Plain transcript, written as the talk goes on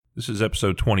This is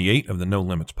episode 28 of the No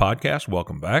Limits podcast.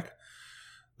 Welcome back.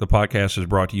 The podcast is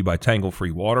brought to you by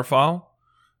Tangle-Free Waterfowl.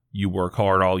 You work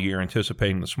hard all year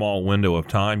anticipating the small window of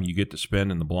time you get to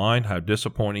spend in the blind. How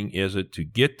disappointing is it to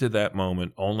get to that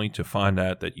moment only to find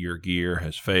out that your gear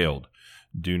has failed?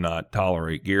 Do not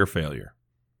tolerate gear failure.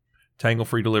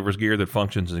 Tangle-Free delivers gear that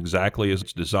functions exactly as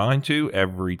it's designed to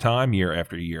every time, year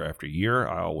after year after year.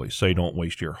 I always say don't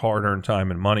waste your hard-earned time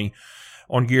and money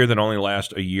on gear that only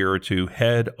lasts a year or two.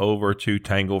 Head over to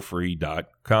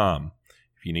tanglefree.com.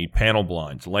 If you need panel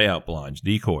blinds, layout blinds,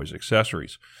 decoys,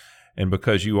 accessories, and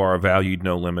because you are a valued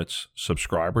No Limits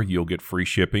subscriber, you'll get free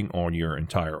shipping on your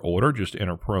entire order. Just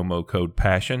enter promo code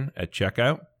PASSION at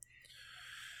checkout.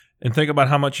 And think about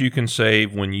how much you can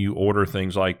save when you order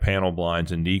things like panel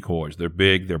blinds and decoys. They're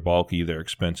big, they're bulky, they're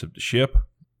expensive to ship.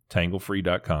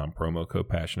 Tanglefree.com, promo code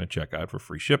PASSION at checkout for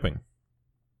free shipping.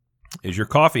 Is your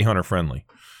coffee hunter friendly?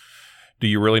 Do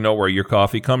you really know where your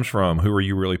coffee comes from? Who are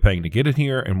you really paying to get it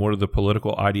here? And what are the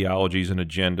political ideologies and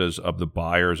agendas of the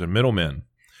buyers and middlemen?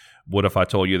 What if I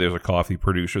told you there's a coffee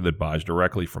producer that buys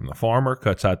directly from the farmer,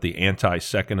 cuts out the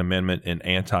anti-Second Amendment and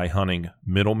anti-hunting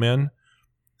middlemen,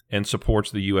 and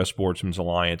supports the U.S. Sportsman's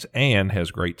Alliance and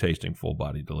has great tasting,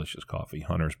 full-bodied, delicious coffee?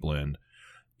 Hunter's Blend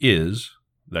is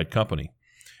that company.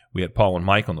 We had Paul and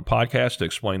Mike on the podcast to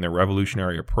explain their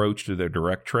revolutionary approach to their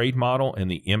direct trade model and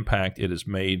the impact it has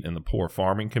made in the poor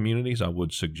farming communities. I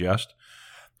would suggest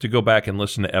to go back and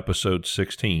listen to episode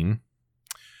 16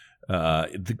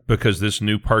 because this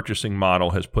new purchasing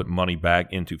model has put money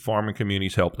back into farming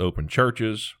communities, helped open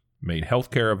churches, made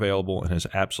healthcare available, and has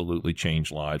absolutely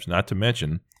changed lives, not to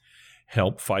mention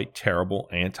help fight terrible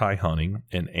anti-hunting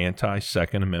and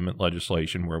anti-Second Amendment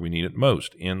legislation where we need it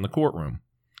most, in the courtroom.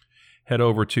 Head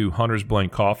over to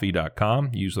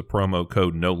huntersblendcoffee.com, use the promo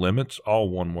code NOLIMITS, all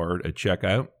one word, at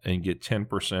checkout, and get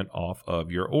 10% off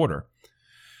of your order.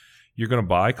 You're going to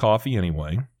buy coffee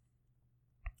anyway.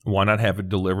 Why not have it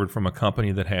delivered from a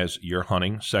company that has your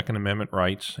hunting Second Amendment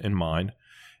rights in mind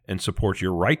and supports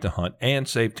your right to hunt and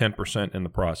save 10% in the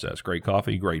process? Great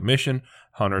coffee, great mission,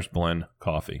 Hunter's Blend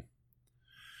Coffee.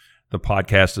 The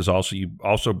podcast is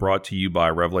also brought to you by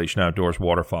Revelation Outdoors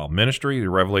Waterfowl Ministry. The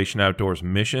Revelation Outdoors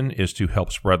mission is to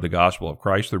help spread the gospel of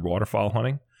Christ through waterfowl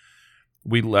hunting.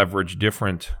 We leverage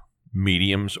different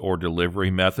mediums or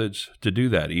delivery methods to do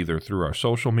that, either through our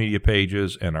social media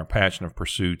pages and our Passion of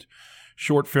Pursuit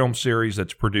short film series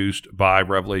that's produced by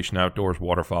Revelation Outdoors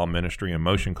Waterfowl Ministry and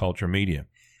Motion Culture Media.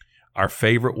 Our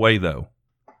favorite way, though,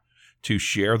 to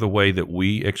share the way that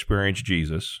we experience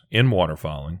Jesus in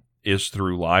waterfowling is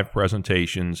through live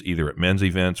presentations, either at men's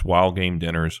events, wild game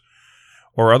dinners,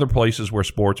 or other places where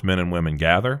sportsmen and women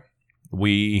gather.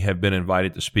 We have been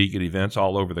invited to speak at events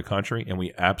all over the country, and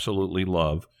we absolutely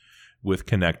love with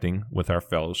connecting with our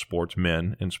fellow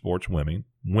sportsmen and sportswomen,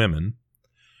 women,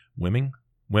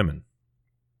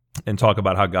 and talk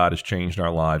about how God has changed our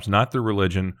lives, not through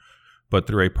religion, but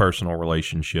through a personal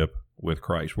relationship with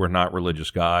Christ. We're not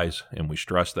religious guys, and we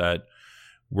stress that.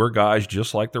 We're guys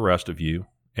just like the rest of you.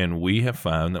 And we have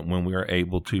found that when we are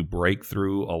able to break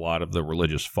through a lot of the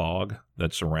religious fog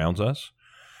that surrounds us,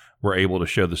 we're able to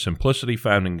show the simplicity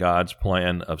found in God's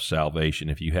plan of salvation.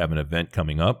 If you have an event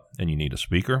coming up and you need a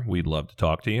speaker, we'd love to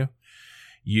talk to you.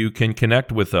 You can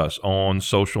connect with us on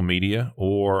social media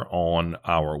or on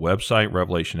our website,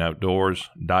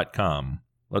 revelationoutdoors.com.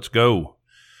 Let's go.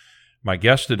 My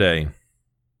guest today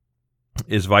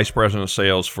is Vice President of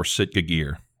Sales for Sitka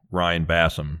Gear, Ryan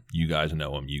Bassam. You guys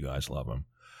know him. You guys love him.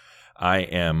 I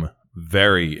am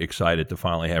very excited to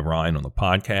finally have Ryan on the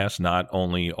podcast. Not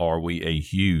only are we a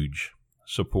huge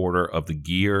supporter of the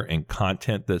gear and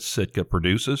content that Sitka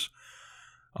produces,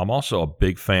 I'm also a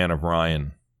big fan of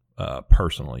Ryan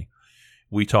personally.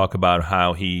 We talk about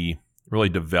how he really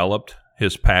developed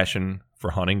his passion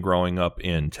for hunting growing up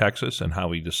in Texas and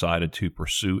how he decided to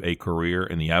pursue a career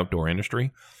in the outdoor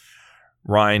industry.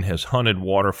 Ryan has hunted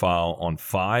waterfowl on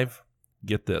 5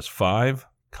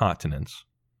 continents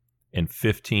in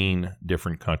 15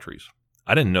 different countries.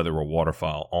 I didn't know there were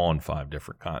waterfowl on 5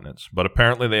 different continents, but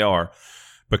apparently they are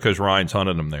because Ryan's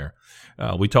hunted them there.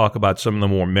 We talk about some of the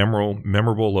more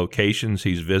memorable locations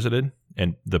he's visited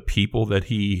and the people that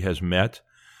he has met,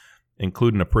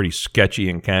 including a pretty sketchy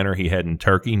encounter he had in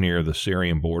Turkey near the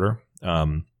Syrian border.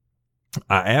 I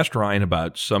asked Ryan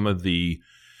about some of the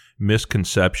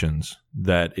misconceptions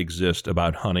that exist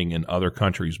about hunting in other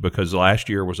countries because last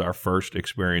year was our first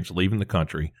experience leaving the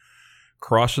country,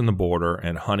 crossing the border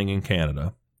and hunting in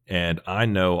Canada. And I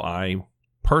know I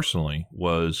personally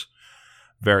was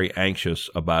very anxious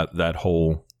about that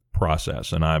whole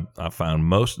process. And I found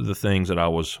most of the things that I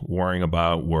was worrying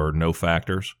about were no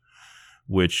factors.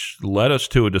 which led us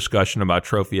to a discussion about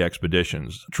Trophy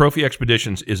Expeditions. Trophy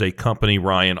Expeditions is a company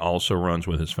Ryan also runs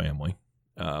with his family.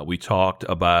 We talked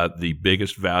about the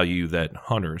biggest value that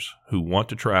hunters who want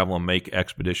to travel and make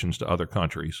expeditions to other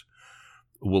countries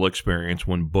will experience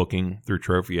when booking through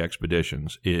Trophy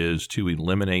Expeditions is to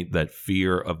eliminate that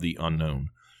fear of the unknown,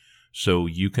 so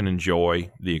you can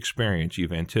enjoy the experience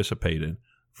you've anticipated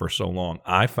for so long.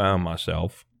 I found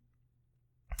myself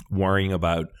worrying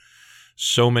about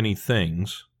so many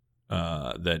things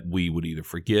that we would either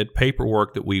forget,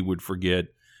 paperwork that we would forget.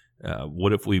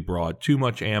 What if we brought too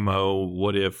much ammo?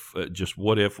 What if,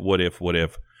 what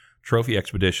if? Trophy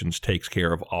Expeditions takes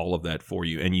care of all of that for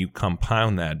you, and you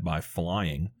compound that by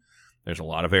flying. There's a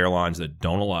lot of airlines that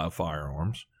don't allow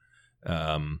firearms.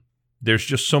 There's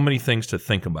just so many things to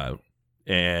think about,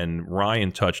 and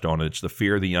Ryan touched on it. It's the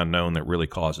fear of the unknown that really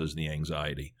causes the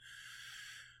anxiety.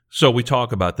 So we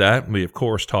talk about that. We, of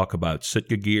course, talk about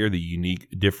Sitka gear, the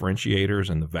unique differentiators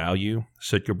and the value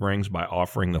Sitka brings by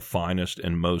offering the finest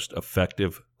and most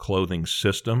effective clothing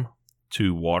system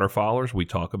to waterfowlers. We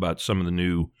talk about some of the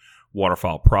new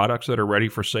waterfowl products that are ready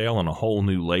for sale and a whole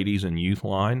new ladies and youth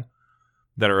line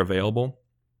that are available.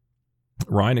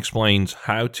 Ryan explains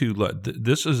how to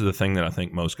this is the thing that I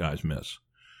think most guys miss.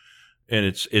 And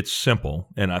it's simple,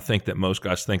 and I think that most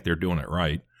guys think they're doing it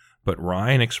right. But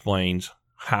Ryan explains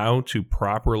how to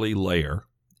properly layer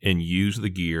and use the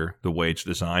gear the way it's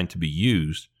designed to be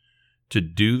used to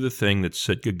do the thing that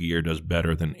Sitka gear does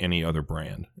better than any other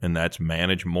brand, and that's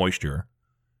manage moisture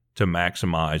to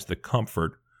maximize the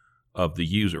comfort of the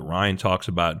user. Ryan talks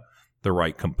about the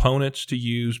right components to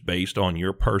use based on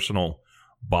your personal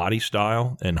body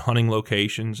style and hunting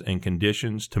locations and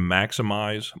conditions to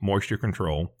maximize moisture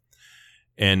control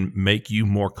and make you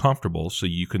more comfortable so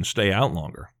you can stay out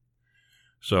longer.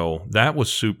 So that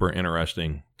was super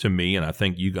interesting to me, and I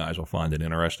think you guys will find it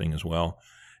interesting as well.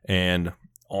 And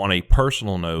on a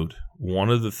personal note,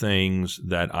 one of the things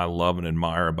that I love and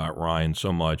admire about Ryan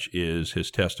so much is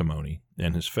his testimony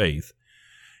and his faith.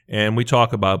 And we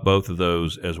talk about both of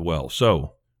those as well.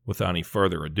 So without any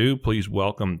further ado, please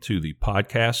welcome to the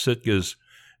podcast Sitka's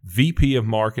VP of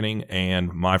Marketing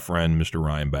and my friend, Mr.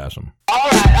 Ryan Bassam. All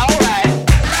right.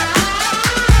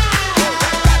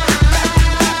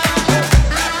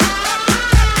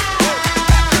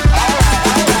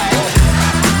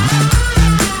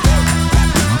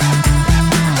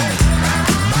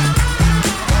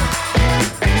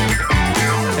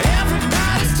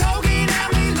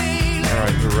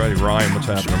 Ryan, what's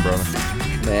happening, brother?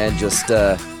 Man, just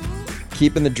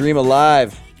keeping the dream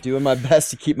alive, doing my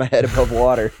best to keep my head above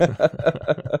water.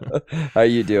 How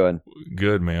you doing?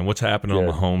 Good, man. What's happening on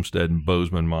the homestead in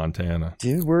Bozeman, Montana?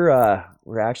 Dude, we're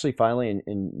actually finally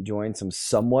enjoying some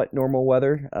somewhat normal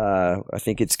weather. I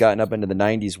think it's gotten up into the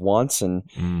 90s once,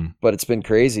 but it's been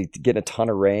crazy getting a ton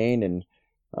of rain and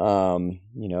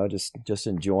just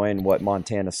enjoying what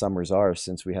Montana summers are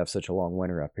since we have such a long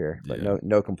winter up here. But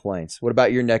no complaints. What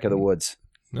about your neck of the woods?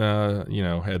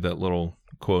 Had that little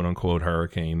quote unquote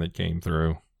hurricane that came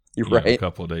through a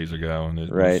couple of days ago, and it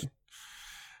was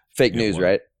fake news,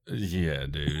 right? Yeah,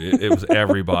 dude. It was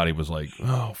everybody was like,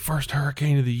 "Oh, first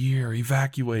hurricane of the year,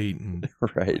 evacuate!" And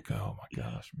right. Like, oh my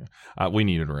gosh, man. We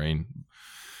needed rain,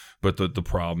 but the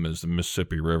problem is the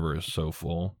Mississippi River is so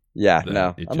full. Yeah,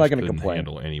 no, I'm not going to complain.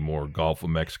 Handle any more Gulf of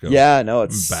Mexico. Yeah, no,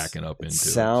 it's backing up into.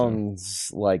 Sounds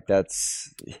like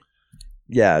that's.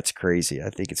 Yeah, it's crazy. I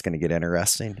think it's going to get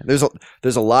interesting.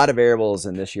 There's a lot of variables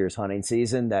in this year's hunting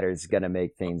season that is going to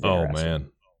make things interesting. Oh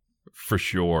man, for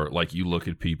sure. Like you look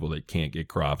at people that can't get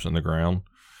crops in the ground,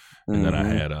 and then I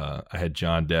had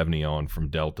John Devney on from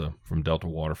Delta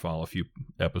Waterfowl a few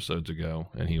episodes ago,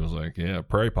 and he was like, "Yeah,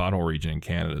 prairie pothole region in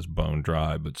Canada is bone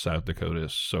dry, but South Dakota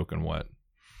is soaking wet."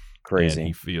 Crazy. And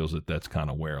he feels that that's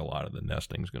kind of where a lot of the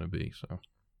nesting is going to be. So,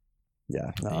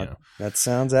 yeah, that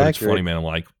sounds accurate. It's funny, man.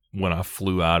 Like when I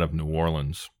flew out of New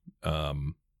Orleans,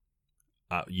 you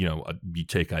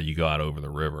go out over the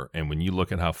river, and when you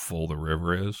look at how full the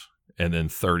river is, and then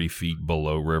 30 feet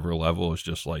below river level, it's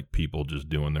just like people just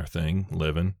doing their thing,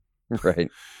 living. Right.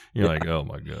 You're like, oh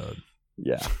my God.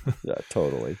 Yeah,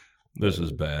 totally. This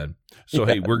is bad. So,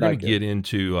 hey, we're going to get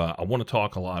into, I want to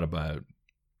talk a lot about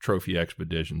Trophy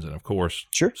Expeditions and, of course,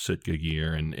 Sitka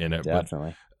gear and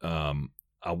definitely. But,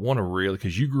 I want to really,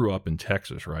 because you grew up in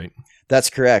Texas, right? That's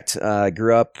correct. I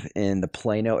grew up in the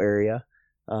Plano area.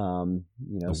 The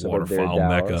waterfowl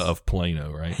mecca of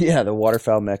Plano, right? Yeah, the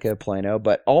waterfowl mecca of Plano.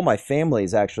 But all my family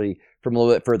is actually from a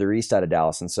little bit further east out of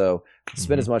Dallas, and so I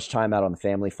spent as much time out on the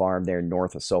family farm there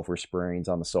north of Sulphur Springs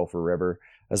on the Sulphur River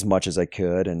as much as I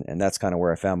could, and that's kind of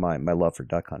where I found my love for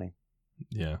duck hunting.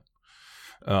 Yeah.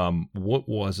 What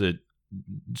was it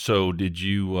So did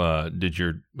you,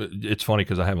 it's funny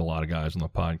because I have a lot of guys on the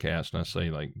podcast and I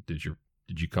say like, did you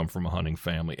come from a hunting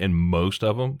family? And most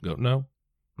of them go, no.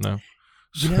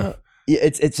 So, Yeah,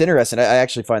 it's interesting. I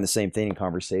actually find the same thing in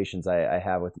conversations I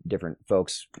have with different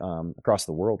folks across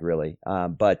the world, really.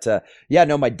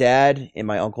 My dad and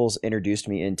my uncles introduced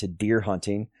me into deer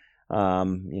hunting.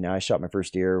 I shot my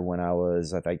first deer when I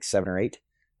was, I think, 7 or 8.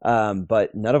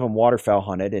 But none of them waterfowl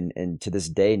hunted, and to this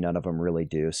day, none of them really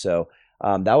do. So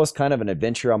that was kind of an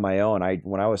adventure on my own.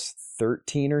 When I was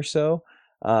 13 or so,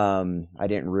 I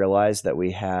didn't realize that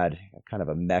we had kind of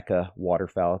a mecca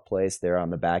waterfowl place there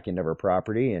on the back end of our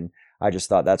property, and I just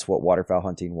thought that's what waterfowl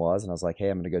hunting was. And I was like, hey,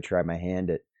 I'm going to go try my hand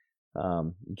at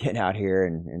getting out here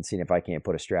and seeing if I can't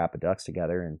put a strap of ducks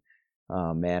together. And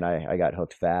man, I got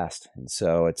hooked fast. And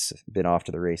so it's been off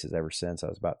to the races ever since. I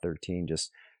was about 13, just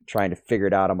trying to figure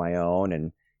it out on my own.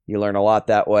 And you learn a lot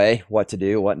that way, what to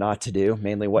do, what not to do,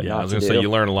 mainly what not to do. I was going to say, you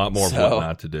learn a lot more of what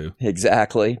not to do.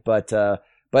 Exactly. But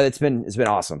it's been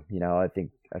awesome. I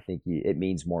think it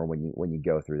means more when you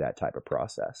go through that type of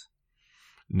process.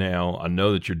 Now, I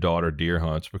know that your daughter deer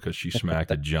hunts because she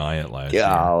smacked a giant last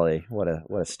year. What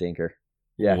a stinker.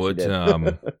 Yeah. What,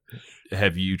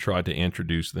 have you tried to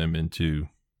introduce them into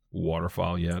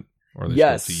waterfowl yet? Or are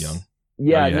they still too young?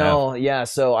 Yeah,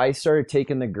 So I started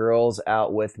taking the girls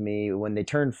out with me when they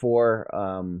turned 4.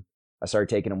 I started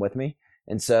taking them with me.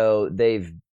 And so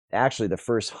they've actually, the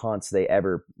first hunts they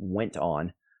ever went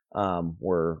on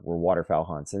were waterfowl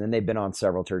hunts. And then they've been on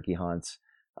several turkey hunts.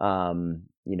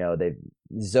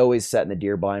 Zoe's sat in the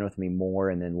deer blind with me more,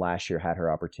 and then last year had her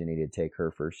opportunity to take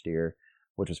her first deer,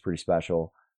 which was pretty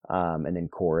special. And then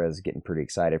Cora's getting pretty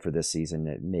excited for this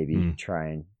season, maybe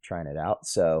trying it out.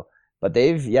 So, but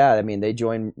they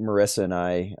joined Marissa and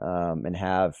I, and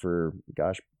have for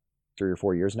 3 or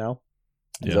 4 years now.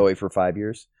 Yeah. Zoe for 5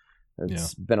 years.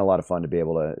 It's been a lot of fun to be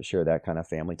able to share that kind of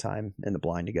family time in the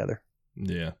blind together.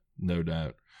 Yeah, no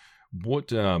doubt. What,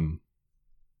 the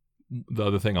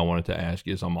other thing I wanted to ask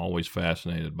is I'm always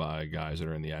fascinated by guys that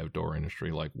are in the outdoor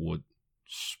industry. Like, what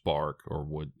spark or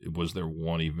what was there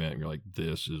one event you're like,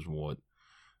 this is what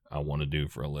I want to do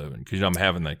for a living? Because I'm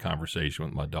having that conversation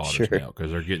with my daughters now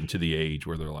because they're getting to the age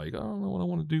where they're like, I don't know what I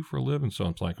want to do for a living. So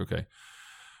it's like, okay,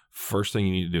 first thing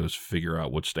you need to do is figure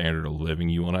out what standard of living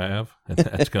you want to have, and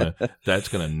that's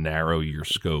gonna narrow your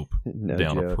scope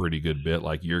down a pretty good bit.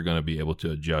 Like, you're gonna be able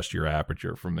to adjust your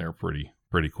aperture from there pretty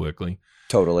quickly.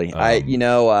 Totally.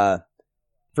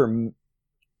 For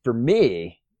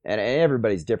me, and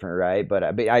everybody's different, right? But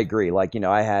I agree. Like,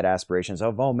 I had aspirations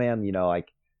of, oh man,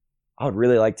 like I would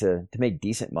really like to make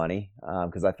decent money,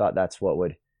 because I thought that's what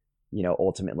would,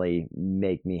 ultimately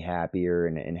make me happier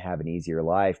and have an easier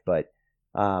life. But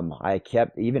I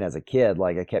kept, even as a kid,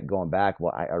 like I kept going back.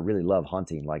 Well, I really love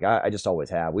hunting. Like I just always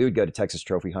have. We would go to Texas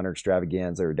Trophy Hunter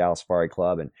Extravaganza or Dallas Safari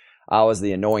Club, and I was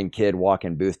the annoying kid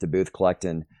walking booth to booth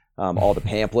collecting all the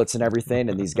pamphlets and everything.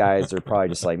 And these guys are probably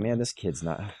just like, man, this kid's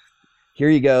not. Here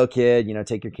you go, kid.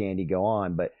 Take your candy, go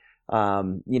on. But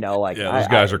those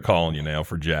guys are calling you now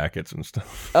for jackets and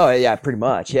stuff. Oh yeah, pretty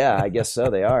much. Yeah, I guess so.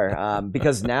 They are.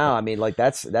 Because now,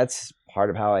 that's part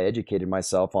of how I educated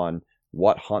myself on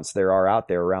what hunts there are out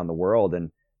there around the world,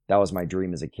 and that was my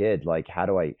dream as a kid. Like, how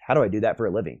do I do that for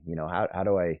a living? How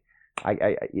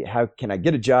can I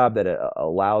get a job that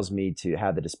allows me to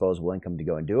have the disposable income to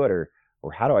go and do it, or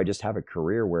how do I just have a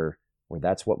career where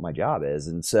that's what my job is?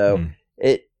 And so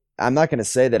I'm not going to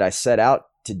say that I set out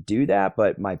to do that,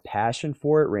 but my passion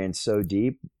for it ran so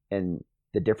deep, and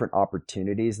the different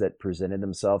opportunities that presented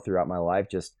themselves throughout my life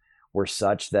just were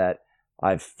such that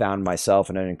I've found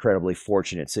myself in an incredibly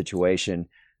fortunate situation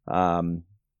to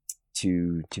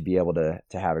be able to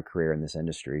have a career in this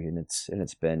industry, and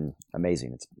it's been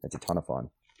amazing. It's a ton of fun.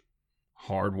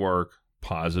 Hard work,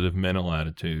 positive mental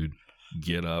attitude,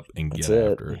 get up and get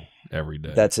after it every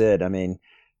day. That's it. I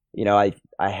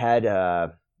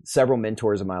had several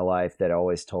mentors in my life that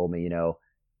always told me,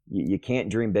 you can't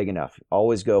dream big enough.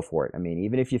 Always go for it.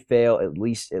 Even if you fail, at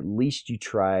least you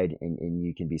tried, and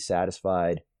you can be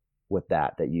satisfied with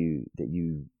that you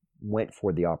went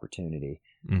for the opportunity.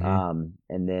 Mm-hmm.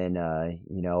 And then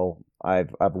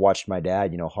I've watched my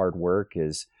dad. Hard work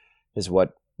is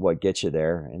what gets you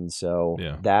there, and so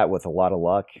that, with a lot of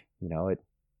luck,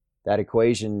 that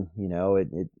equation,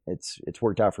 it's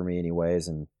worked out for me anyways,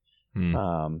 and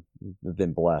I've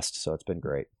been blessed, so it's been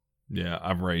great. Yeah,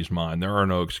 I've raised mine. There are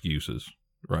no excuses,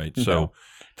 right? So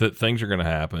things are going to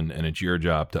happen, and it's your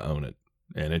job to own it,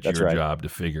 and it's your job to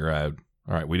figure out,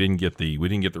 all right, we didn't get the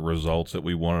results that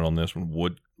we wanted on this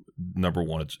one. Number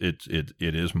one, it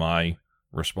is my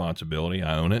responsibility.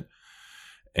 I own it.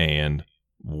 And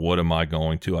what am I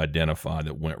going to identify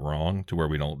that went wrong to where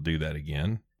we don't do that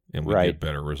again and we get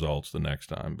better results the next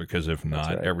time? Because if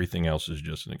not, everything else is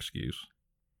just an excuse.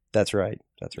 That's right.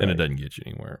 And it doesn't get you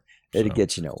anywhere. It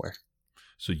gets you nowhere.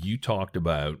 So you talked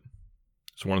about,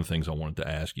 it's one of the things I wanted to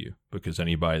ask you, because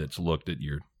anybody that's looked at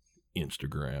your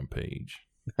Instagram page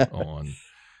on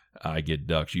I Get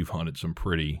Ducks, you've hunted some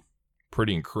pretty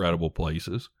incredible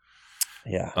places.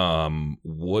 Yeah. And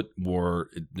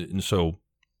so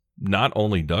not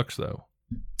only ducks though,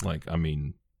 like, I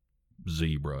mean,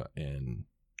 zebra and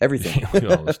everything.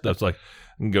 That's like,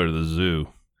 I can go to the zoo.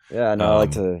 Yeah, no,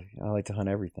 I like to hunt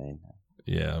everything.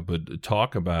 Yeah, but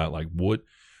talk about like what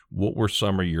were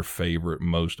some of your favorite,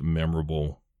 most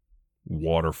memorable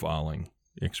waterfowling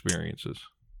experiences?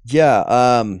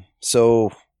 Yeah,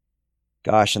 so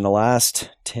gosh, in the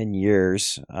last 10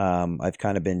 years, I've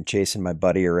kind of been chasing my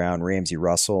buddy around, Ramsey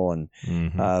Russell, and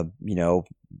you know,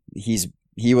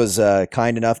 he was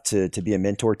kind enough to be a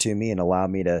mentor to me and allow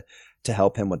me to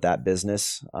help him with that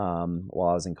business while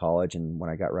I was in college and when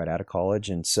I got right out of college.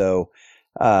 And so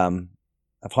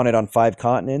I've hunted on 5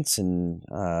 continents and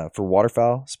for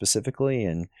waterfowl specifically,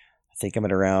 and I think I'm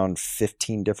at around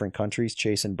 15 different countries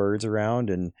chasing birds around.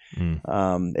 And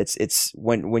it's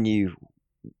when you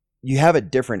have a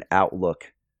different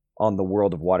outlook on the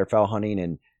world of waterfowl hunting.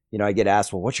 And you know, I get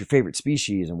asked, well, what's your favorite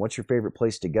species and what's your favorite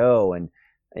place to go? And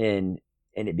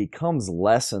it becomes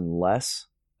less and less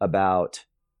about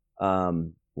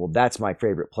well, that's my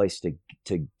favorite place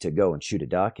to go and shoot a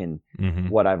duck. And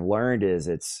what I've learned is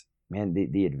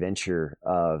the adventure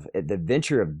of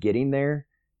getting there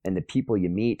and the people you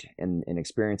meet and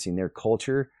experiencing their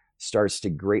culture starts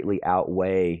to greatly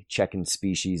outweigh checking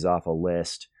species off a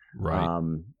list,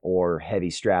 or heavy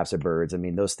straps of birds. I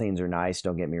mean, those things are nice.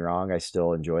 Don't get me wrong. I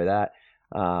still enjoy that.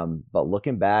 But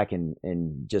looking back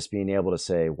and just being able to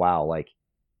say, wow, like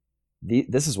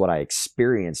this is what I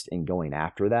experienced in going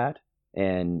after that.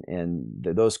 And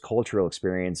those cultural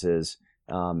experiences,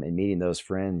 and meeting those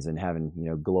friends and having, you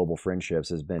know, global friendships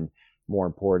has been more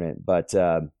important. But,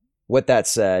 with that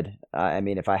said, I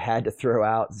mean, if I had to throw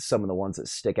out some of the ones that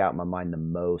stick out in my mind the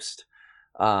most,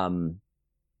 I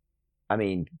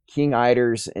mean, King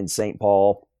Eiders in St.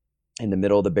 Paul in the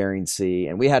middle of the Bering Sea.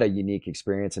 And we had a unique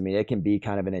experience. I mean, it can be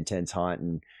kind of an intense hunt,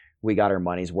 and we got our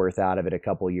money's worth out of it a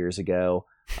couple of years ago.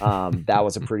 That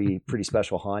was a pretty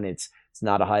special hunt. It's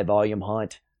not a high volume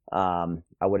hunt. I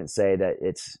wouldn't say that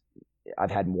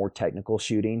I've had more technical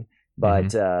shooting,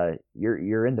 but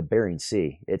you're in the Bering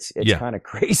Sea. It's kind of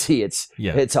crazy.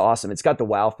 It's awesome. It's got the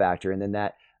wow factor, and then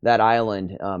that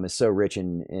island is so rich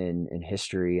in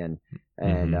history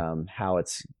and how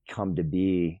it's come to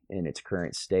be in its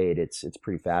current state. It's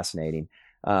pretty fascinating.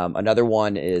 Another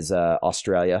one is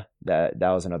Australia. That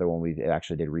was another one we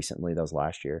actually did recently. That was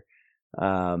last year.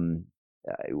 You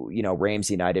know,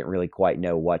 Ramsey and I didn't really quite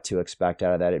know what to expect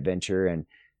out of that adventure, and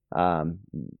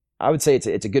I would say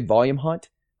it's a good volume hunt.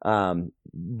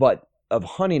 But of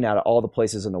hunting out of all the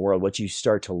places in the world, what you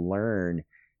start to learn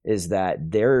is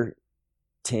that they're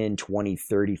 10, 20,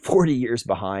 30, 40 years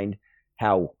behind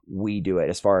how we do it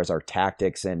as far as our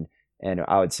tactics and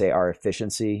I would say our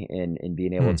efficiency in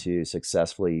being able to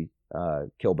successfully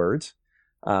kill birds.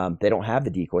 They don't have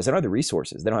the decoys. They don't have the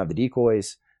resources. They don't have the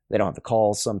decoys. They don't have the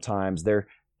calls sometimes. They're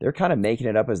kind of making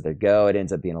it up as they go. It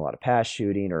ends up being a lot of pass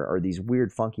shooting or these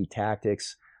weird funky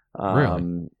tactics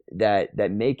that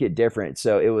make it different.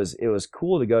 So it was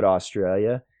cool to go to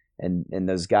Australia, and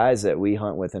those guys that we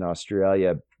hunt with in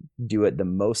Australia do it the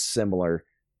most similar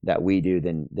that we do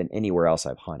than anywhere else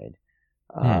I've hunted.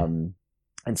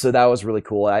 And so that was really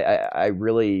cool. I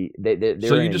really they're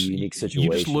in a unique situation.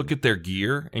 You just look at their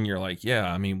gear and you're like,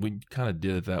 yeah, I mean, we kind of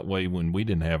did it that way when we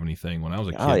didn't have anything when I was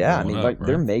a kid. Oh yeah, I mean,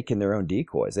 they're making their own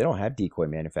decoys. They don't have decoy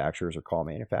manufacturers or call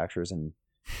manufacturers in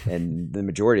the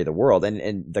majority of the world,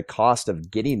 and the cost of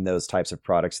getting those types of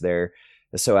products there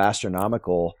is so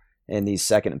astronomical in these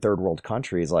second and third world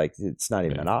countries. Like, it's not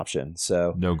even an option.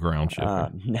 So no ground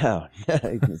shipping. No,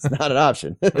 it's not an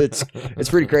option. It's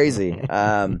pretty crazy.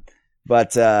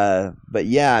 But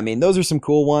yeah, I mean, those are some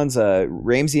cool ones.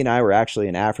 Ramsey and I were actually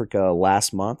in Africa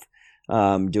last month,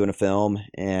 doing a film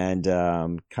and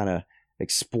kind of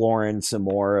exploring some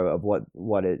more of what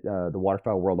the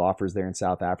waterfowl world offers there in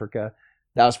South Africa.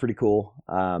 That was pretty cool.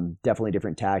 Definitely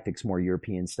different tactics, more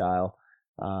European style.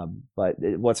 But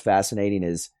what's fascinating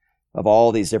is, of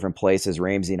all these different places,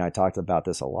 Ramsey and I talked about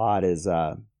this a lot, is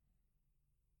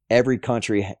every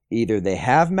country, either they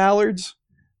have mallards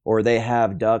or they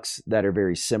have ducks that are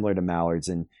very similar to mallards.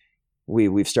 And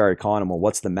we've started calling them, well,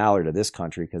 what's the mallard of this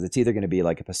country? Because it's either going to be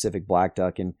like a Pacific black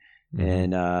duck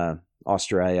in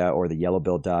Australia, or the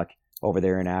yellow-billed duck over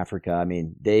there in Africa. I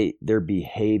mean, their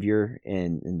behavior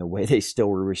and the way they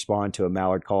still respond to a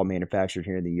mallard call manufactured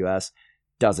here in the U.S.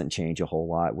 doesn't change a whole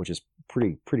lot, which is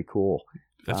pretty cool.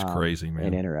 That's crazy, man,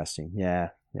 and interesting. Yeah.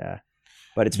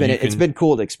 But it's been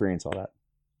cool to experience all that.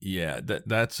 Yeah,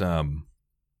 that's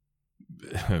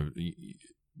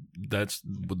that's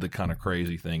the kind of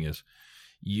crazy thing is.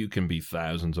 You can be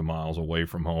thousands of miles away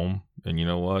from home, and you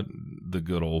know what? The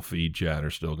good old feed chat are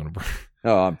still going to bring.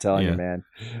 Oh, I'm telling you, man,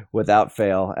 without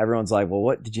fail. Everyone's like, "Well,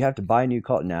 what did you have to buy a new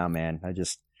call?" No, man, I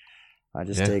just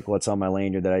take what's on my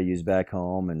lanyard that I use back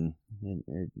home, and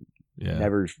it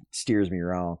never steers me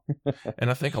wrong.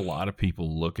 And I think a lot of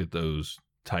people look at those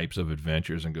types of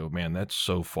adventures and go, "Man, that's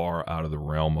so far out of the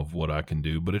realm of what I can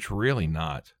do," but it's really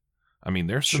not. I mean,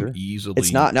 there's some easily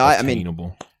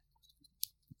attainable.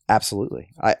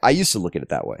 Absolutely. I used to look at it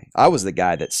that way. I was the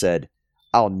guy that said,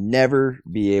 I'll never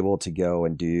be able to go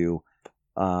and do,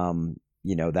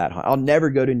 that hunt. I'll never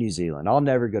go to New Zealand. I'll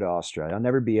never go to Australia. I'll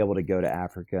never be able to go to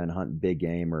Africa and hunt big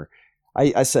game. Or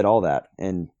I said all that.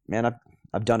 And man,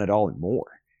 I've done it all and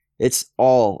more. It's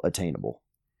all attainable.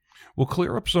 Well,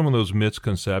 clear up some of those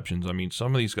misconceptions. I mean,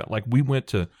 some of these guys, like we went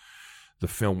to the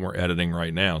film we're editing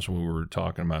right now. So we were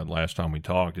talking about last time we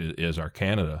talked is our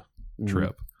Canada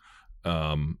trip.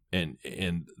 And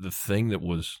the thing that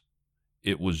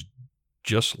it was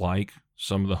just like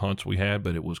some of the hunts we had,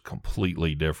 but it was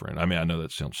completely different. I mean, I know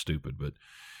that sounds stupid, but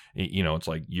it's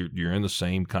like you're in the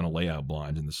same kind of layout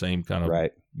blinds and the same kind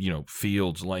of,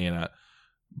 fields laying out.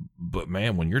 But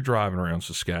man, when you're driving around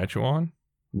Saskatchewan,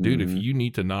 dude, if you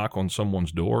need to knock on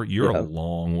someone's door, you're a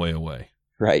long way away.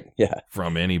 Right. Yeah.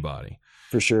 From anybody.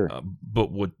 For sure.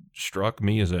 But what struck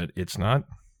me is that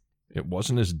it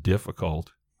wasn't as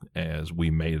difficult as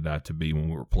we made it out to be when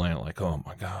we were planning, like, oh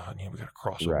my God, we got to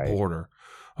cross a border.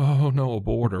 Oh no, a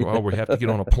border. Oh, we have to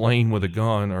get on a plane with a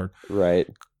gun or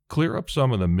clear up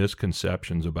some of the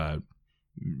misconceptions about,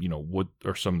 what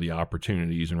are some of the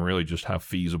opportunities and really just how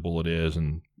feasible it is.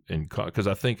 And cause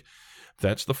I think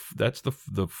that's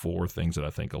the four things that I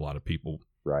think a lot of people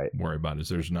worry about is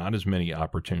there's not as many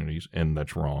opportunities, and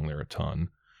that's wrong. There are a ton,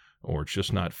 or it's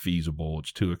just not feasible.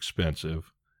 It's too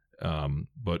expensive.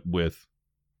 But with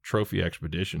trophy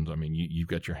expeditions, I mean, you've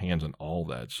got your hands on all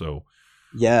that. So,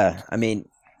 yeah, I mean,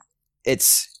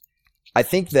 I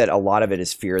think that a lot of it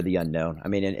is fear of the unknown. I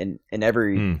mean, in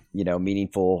every,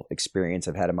 meaningful experience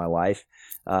I've had in my life,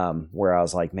 where I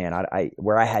was like, man,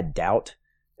 where I had doubt,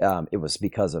 it was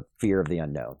because of fear of the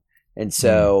unknown. And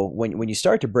so when you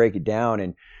start to break it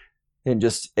down and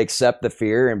just accept the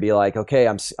fear and be like, okay,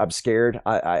 I'm scared.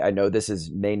 I know this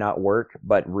may not work,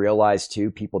 but realize too,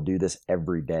 people do this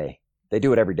every day. They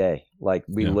do it every day. Like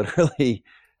we literally,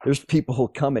 there's people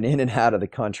coming in and out of the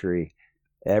country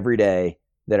every day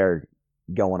that are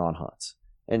going on hunts.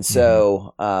 And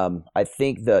so I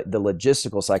think the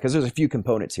logistical side, because there's a few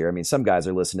components here. I mean, some guys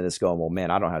are listening to this going, well,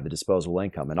 man, I don't have the disposable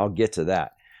income, and I'll get to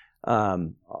that.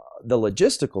 The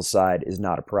logistical side is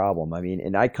not a problem. I mean,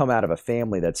 and I come out of a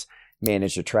family that's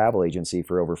managed a travel agency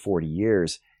for over 40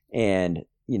 years. And,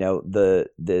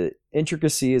 the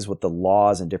intricacies with the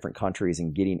laws in different countries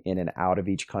and getting in and out of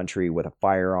each country with a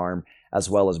firearm, as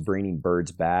well as bringing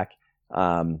birds back.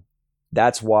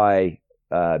 That's why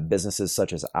businesses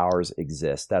such as ours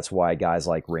exist. That's why guys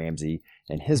like Ramsey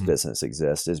and his business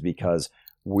exist, is because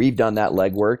we've done that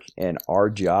legwork, and our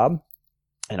job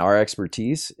and our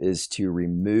expertise is to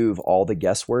remove all the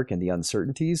guesswork and the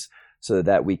uncertainties so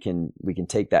that we can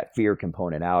take that fear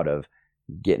component out of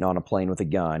getting on a plane with a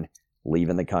gun,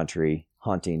 leaving the country,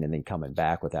 hunting, and then coming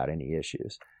back without any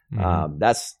issues.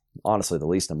 That's honestly the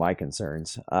least of my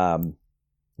concerns.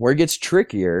 Where it gets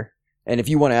trickier, and if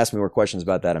you want to ask me more questions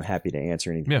about that, I'm happy to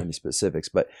answer any specifics.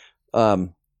 But the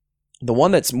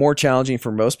one that's more challenging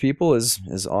for most people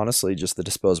is honestly just the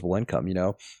disposable income.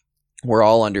 We're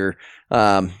all under,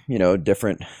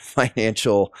 different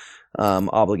financial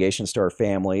obligations to our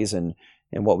families and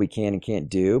what we can and can't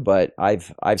do. But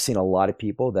I've seen a lot of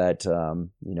people that,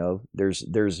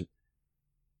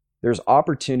 there's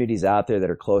opportunities out there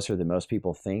that are closer than most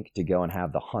people think to go and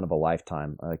have the hunt of a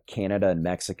lifetime. Canada and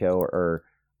Mexico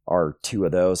are two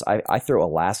of those. I throw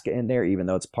Alaska in there, even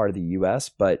though it's part of the U.S.,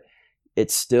 but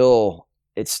it's still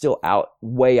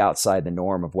way outside the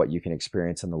norm of what you can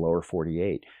experience in the lower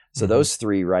 48. So those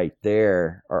three right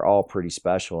there are all pretty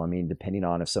special. I mean, depending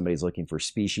on if somebody's looking for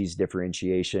species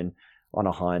differentiation on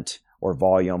a hunt or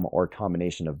volume or a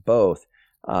combination of both,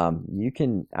 you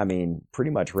can,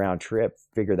 pretty much round trip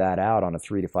figure that out on a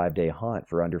 3 to 5 day hunt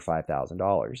for under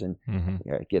 $5,000. And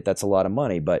that's a lot of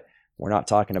money. But we're not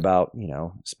talking about,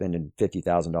 spending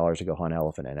 $50,000 to go hunt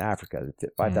elephant in Africa.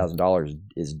 $5,000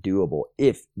 is doable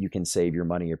if you can save your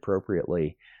money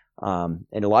appropriately. And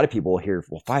a lot of people will hear,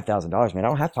 well, $5,000, man, I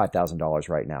don't have $5,000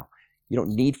 right now. You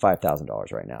don't need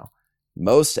 $5,000 right now.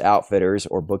 Most outfitters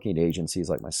or booking agencies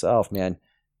like myself, man,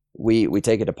 we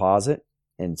take a deposit.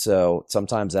 And so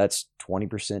sometimes that's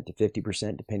 20% to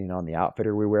 50%, depending on the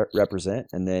outfitter we represent.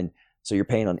 And then, so you're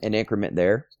paying on an increment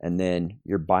there, and then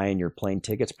you're buying your plane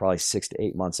tickets probably 6 to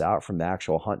 8 months out from the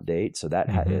actual hunt date. So that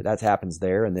happens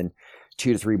there. And then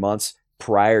 2 to 3 months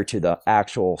prior to the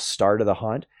actual start of the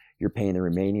hunt, you're paying the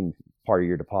remaining part of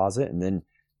your deposit. And then,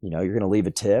 you're going to leave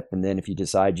a tip. And then if you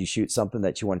decide you shoot something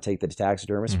that you want to take to the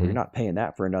taxidermist, well, you're not paying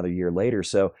that for another year later.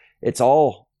 So that's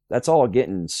all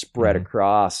getting spread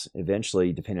across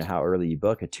eventually, depending on how early you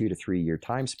book, a 2 to 3 year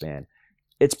time span.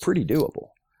 It's pretty doable.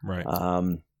 Right.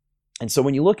 And so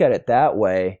when you look at it that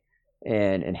way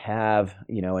and have,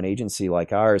 an agency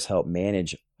like ours help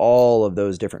manage all of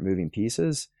those different moving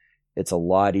pieces, it's a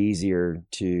lot easier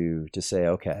to say,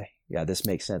 okay, yeah, this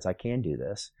makes sense. I can do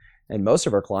this. And most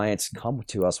of our clients come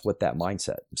to us with that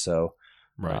mindset. So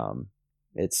right.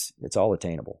 It's all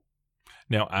attainable.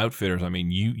 Now, outfitters, I mean,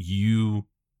 you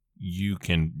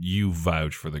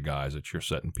vouch for the guys that you're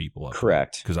setting people up.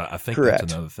 Correct. Because I think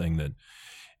that's another thing that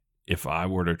if I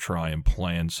were to try and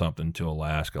plan something to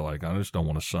Alaska, like I just don't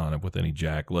want to sign up with any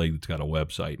jackleg that's got a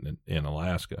website in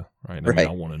Alaska, right? I mean,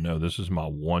 I want to know this is my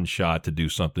one shot to do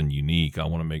something unique. I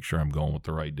want to make sure I'm going with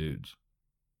the right dudes.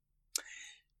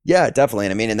 Yeah, definitely.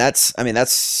 And that's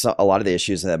a lot of the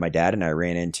issues that my dad and I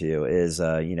ran into is,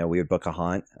 we would book a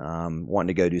hunt, wanting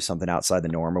to go do something outside the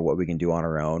norm of what we can do on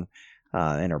our own,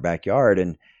 in our backyard.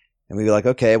 And we'd be like,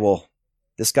 okay, well,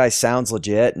 this guy sounds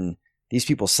legit. And these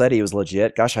people said he was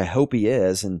legit. Gosh, I hope he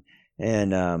is. And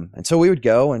so we would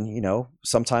go and,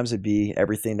 sometimes it'd be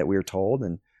everything that we were told.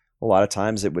 And a lot of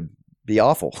times it would be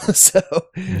awful. So,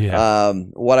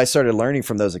 what I started learning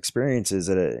from those experiences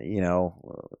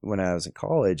when I was in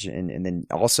college and then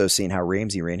also seeing how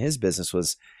Ramsey ran his business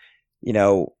was,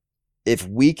 if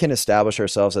we can establish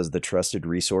ourselves as the trusted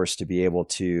resource to be able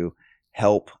to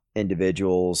help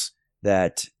individuals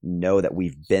that know that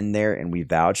we've been there and we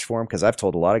vouch for them. Cause I've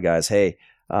told a lot of guys, hey,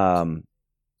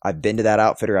 I've been to that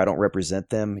outfitter. I don't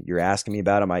represent them. You're asking me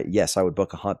about them. Yes, I would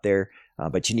book a hunt there,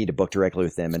 but you need to book directly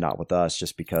with them and not with us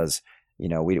just because, we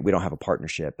don't have a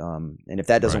partnership. And if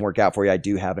that doesn't work out for you, I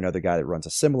do have another guy that runs a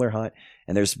similar hunt.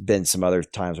 And there's been some other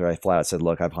times where I flat out said,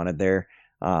 look, I've hunted there.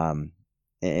 And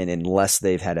unless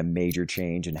they've had a major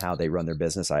change in how they run their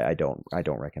business, I don't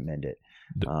recommend it.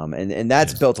 And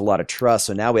that's built a lot of trust.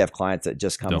 So now we have clients that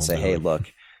just come and say, hey,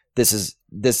 look, this is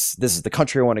the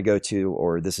country I want to go to,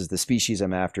 or this is the species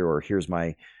I'm after, or here's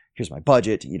my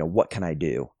budget. What can I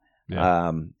do?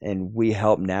 Yeah. And we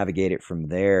help navigate it from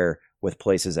there with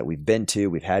places that we've been to.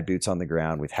 We've had boots on the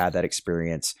ground. We've had that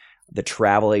experience. The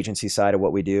travel agency side of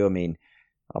what we do. I mean,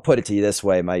 I'll put it to you this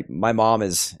way. My mom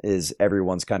is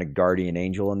everyone's kind of guardian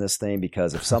angel in this thing,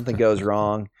 because if something goes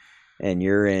wrong and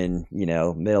you're in,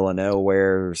 middle of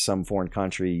nowhere or some foreign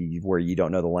country where you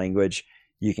don't know the language,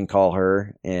 you can call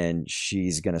her and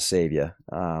she's going to save you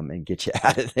and get you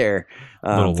out of there.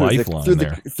 Little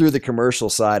lifeline through the commercial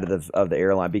side of the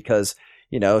airline, because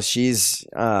she's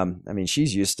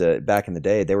used to, back in the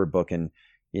day, they were booking,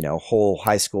 whole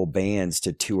high school bands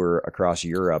to tour across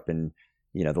Europe, and,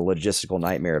 the logistical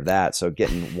nightmare of that. So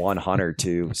getting one hunter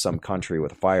to some country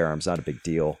with a firearm is not a big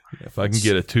deal. If I can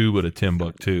get a tube at a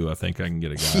Timbuktu, I think I can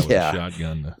get a guy with a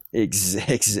shotgun.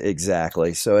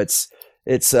 Exactly. So it's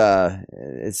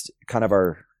kind of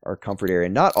our comfort area.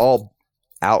 Not all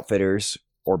outfitters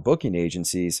or booking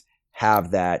agencies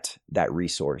have that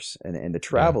resource, and the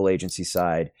travel agency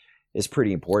side is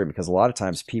pretty important, because a lot of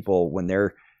times people,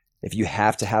 if you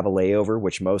have to have a layover,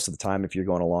 which most of the time, if you're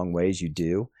going a long ways, you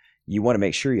do, you want to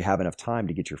make sure you have enough time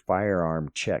to get your firearm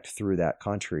checked through that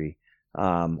country,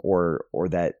 or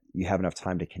that you have enough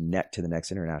time to connect to the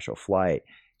next international flight.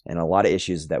 And a lot of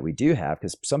issues that we do have,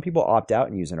 because some people opt out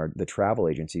and using the travel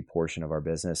agency portion of our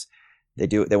business. They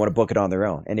want to book it on their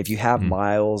own. And if you have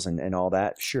miles and all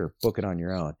that, sure, book it on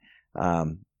your own.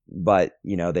 But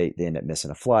they end up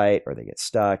missing a flight, or they get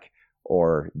stuck,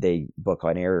 or they book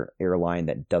an airline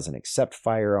that doesn't accept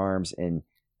firearms, and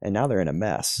now they're in a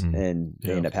mess, and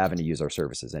they end up having to use our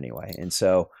services anyway. And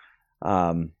so,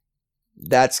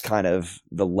 that's kind of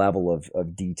the level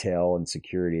of detail and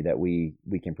security that we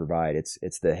can provide. It's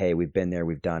hey, we've been there,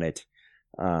 we've done it.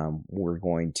 We're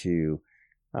going to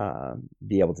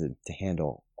be able to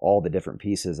handle all the different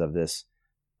pieces of this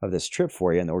trip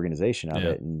for you and the organization of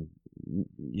it, and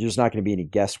there's not going to be any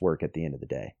guesswork at the end of the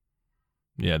day.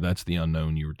 Yeah, that's the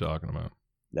unknown you were talking about.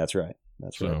 That's right.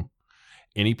 That's right. So,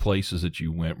 any places that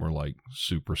you went were like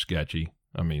super sketchy?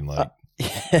 I mean, like,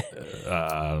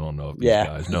 I don't know if these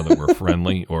guys know that we're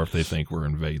friendly or if they think we're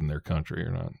invading their country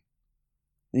or not.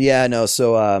 Yeah, no.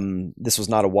 So this was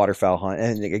not a waterfowl hunt,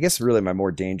 and I guess really my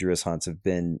more dangerous hunts have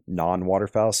been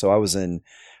non-waterfowl. So I was in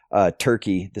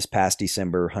Turkey this past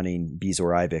December hunting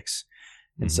Bezoar ibex,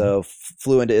 and so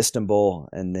flew into Istanbul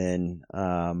and then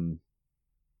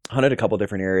hunted a couple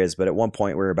different areas. But at one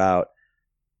point, we were about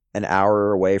an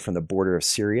hour away from the border of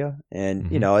Syria,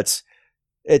 and you know it's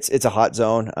a hot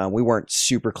zone. We weren't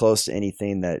super close to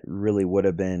anything that really would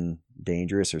have been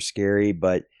dangerous or scary,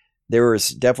 but there was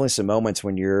definitely some moments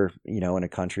when you're, in a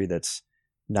country that's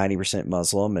 90%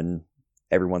 Muslim and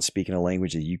everyone's speaking a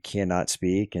language that you cannot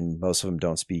speak, and most of them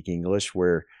don't speak English,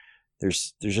 where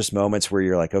there's just moments where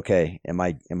you're like, okay, am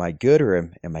I good or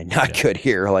am I not good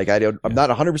here? Like I'm not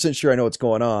 100% sure I know what's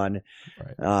going on.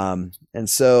 Right. And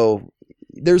so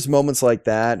there's moments like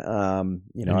that. And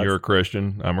you're a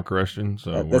Christian, I'm a Christian,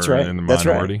 so that's we're right. in the minority.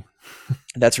 That's right.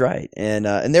 That's right.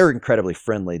 And they were incredibly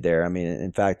friendly there. I mean,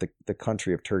 in fact, the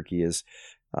country of Turkey is,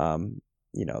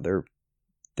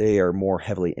 they are more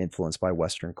heavily influenced by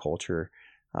Western culture.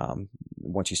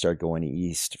 Once you start going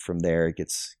east from there, it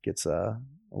gets a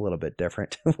little bit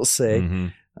different, we'll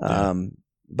say.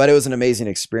 But it was an amazing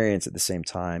experience at the same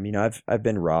time. I've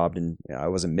been robbed, and I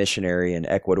was a missionary in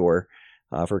Ecuador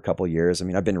for a couple of years. I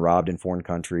mean, I've been robbed in foreign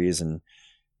countries, and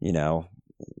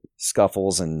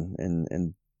scuffles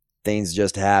and things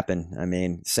just happen. I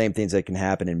mean, same things that can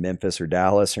happen in Memphis or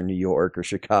Dallas or New York or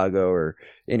Chicago or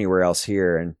anywhere else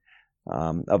here. And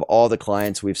of all the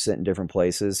clients we've sent in different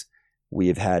places, we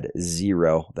have had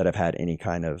zero that have had any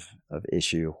kind of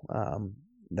issue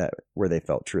where they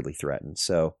felt truly threatened.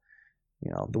 So,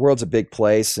 the world's a big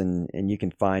place, and you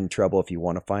can find trouble if you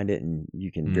want to find it, and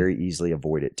you can very easily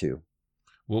avoid it too.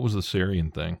 What was the Syrian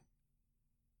thing?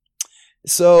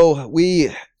 So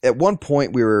at one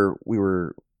point we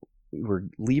were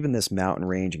leaving this mountain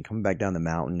range and coming back down the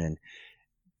mountain, and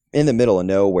in the middle of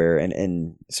nowhere.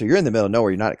 And so you're in the middle of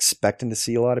nowhere, you're not expecting to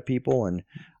see a lot of people. And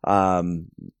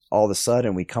all of a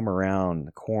sudden we come around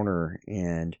the corner,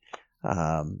 and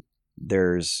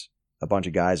there's a bunch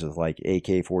of guys with like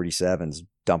AK-47s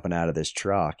dumping out of this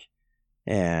truck,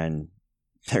 and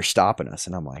they're stopping us.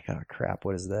 And I'm like, oh crap,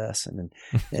 what is this?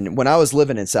 And when I was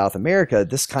living in South America,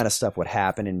 this kind of stuff would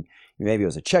happen, and maybe it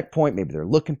was a checkpoint, maybe they're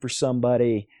looking for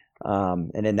somebody.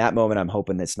 And in that moment, I'm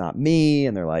hoping it's not me.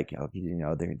 And they're like,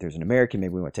 there's an American,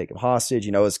 maybe we want to take him hostage.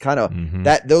 It's kind of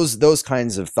that those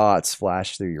kinds of thoughts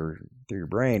flash through your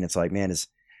brain. It's like, man,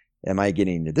 am I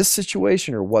getting into this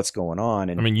situation, or what's going on?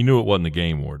 And I mean, you knew it wasn't the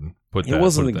game warden. It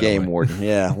wasn't the game warden.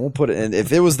 Yeah, we'll put it in.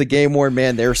 If it was the game warden,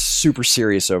 man, they're super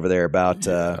serious over there about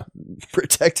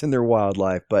protecting their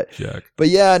wildlife. But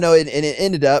yeah, no, it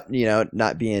ended up,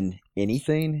 not being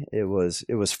anything. It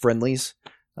was friendlies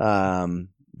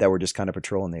that were just kind of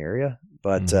patrolling the area.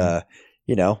 But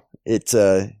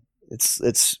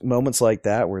it's moments like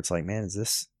that where it's like, man,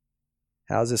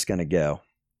 how's this going to go?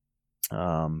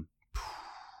 And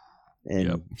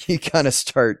you kind of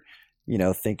start,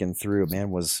 thinking through, man,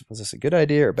 was this a good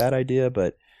idea or a bad idea?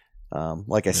 But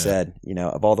like I said,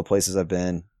 of all the places I've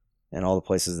been and all the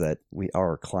places that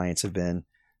our clients have been,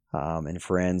 and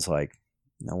friends, like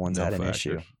no one's had an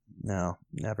issue. No,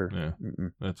 never. Yeah.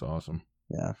 That's awesome.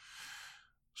 Yeah.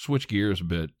 Switch gears a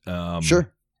bit.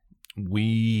 Sure.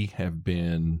 We have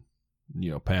been,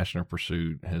 Passion of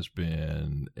Pursuit has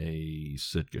been a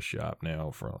Sitka shop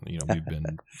now we've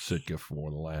been Sitka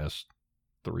for the last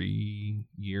 3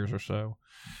 years or so.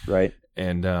 Right.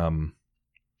 And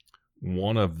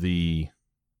one of the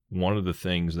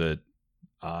things that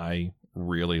I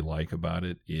really like about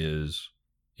it is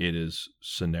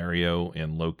scenario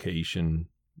and location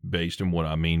based. And what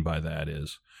I mean by that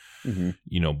is,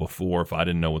 before, if I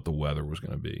didn't know what the weather was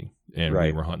going to be, and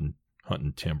we were hunting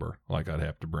timber, like I'd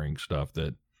have to bring stuff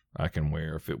that I can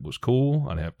wear. If it was cool,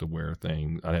 I'd have to wear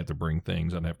things. I'd have to bring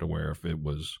things I'd have to wear if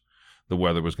the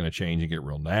weather was going to change and get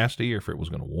real nasty, or if it was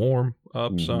going to warm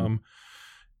up some.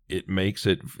 It makes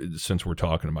it, since we're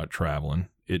talking about traveling,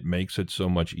 it makes it so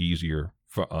much easier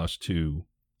for us to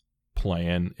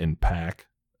plan and pack.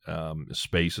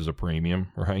 Space is a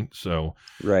premium, right? So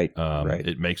right.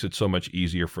 It makes it so much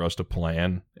easier for us to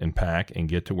plan and pack and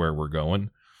get to where we're going.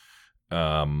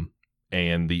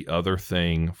 And the other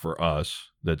thing for us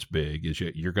that's big is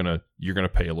you're gonna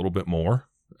pay a little bit more,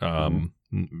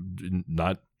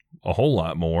 not a whole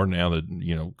lot more now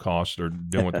that costs are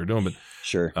doing what they're doing, but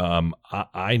sure.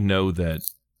 I know that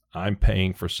I'm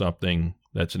paying for something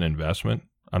that's an investment.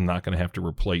 I'm not going to have to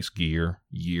replace gear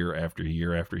year after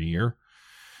year after year.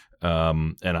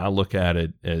 And I look at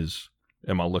it as,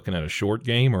 am I looking at a short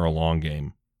game or a long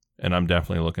game? And I'm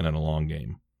definitely looking at a long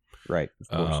game. Right.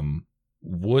 Of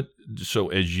course. So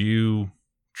as you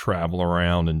travel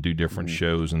around and do different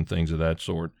shows and things of that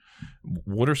sort,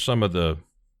 what are some of the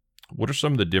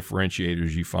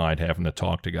differentiators you find having to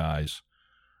talk to guys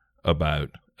about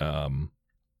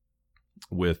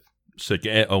with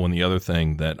Sitka? Oh, and the other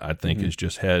thing that I think is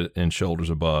just head and shoulders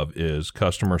above is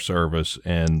customer service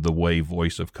and the way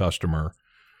voice of customer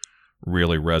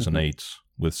really resonates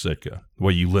with Sitka. The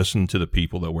way you listen to the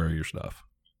people that wear your stuff.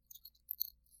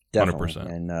 Definitely.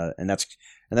 100%. And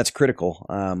that's critical.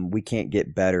 We can't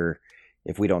get better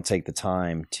if we don't take the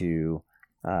time to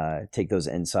take those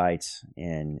insights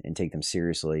and take them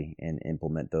seriously and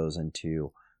implement those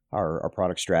into our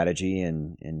product strategy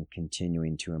and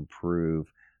continuing to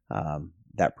improve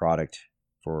that product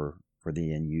for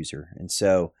the end user. And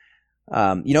so,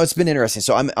 it's been interesting.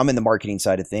 So I'm in the marketing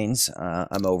side of things.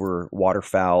 I'm over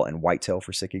waterfowl and whitetail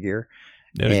for Sitka Gear.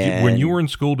 Now, when you were in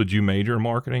school, did you major in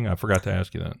marketing? I forgot to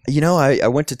ask you that. I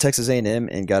went to Texas A&M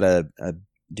and got a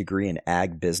degree in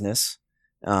ag business.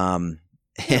 Marketing,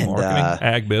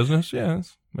 ag business, yeah,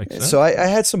 makes sense. So I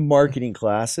had some marketing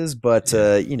classes, but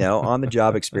on the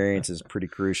job experience is pretty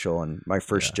crucial. And my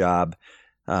first job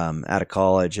out of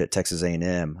college at Texas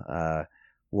A&M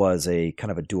was a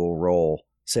kind of a dual role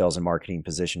sales and marketing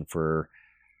position for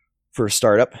a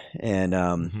startup, and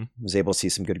was able to see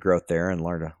some good growth there and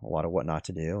learned a lot of what not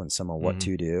to do and some of what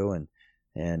to do,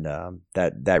 and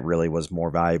that really was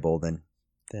more valuable than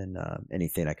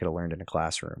anything I could have learned in a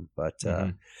classroom. But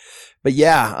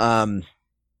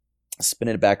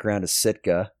spinning it back around to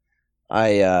Sitka,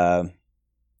 I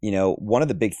one of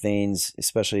the big things,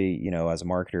 especially as a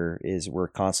marketer, is we're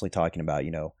constantly talking about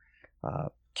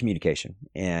communication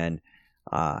and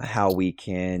how we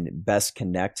can best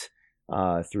connect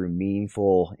through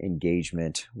meaningful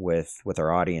engagement with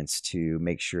our audience to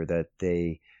make sure that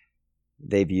they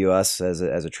view us as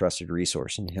a trusted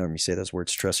resource. And you hear me say those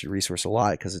words, trusted resource, a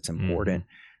lot because it's important.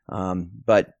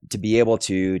 But to be able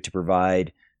to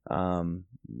provide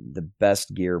the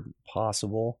best gear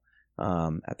possible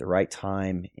at the right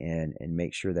time and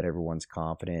make sure that everyone's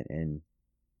confident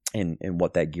in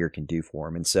what that gear can do for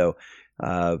them. And so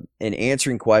in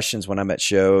answering questions when I'm at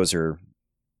shows or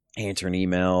answering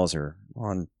emails or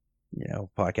on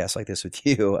podcasts like this with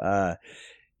you,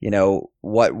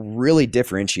 what really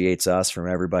differentiates us from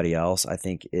everybody else, I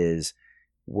think, is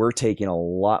we're taking a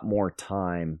lot more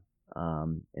time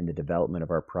in the development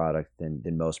of our product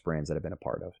than most brands that I've been a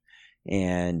part of,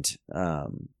 and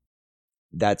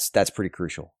that's pretty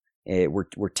crucial.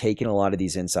 We're taking a lot of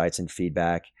these insights and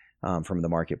feedback from the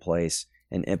marketplace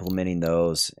and implementing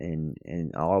those, and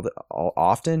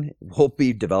often we'll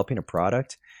be developing a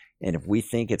product, and if we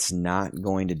think it's not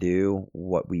going to do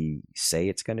what we say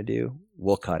it's going to do,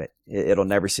 we'll cut it. It'll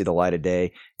never see the light of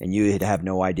day, and you'd have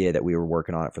no idea that we were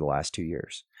working on it for the last 2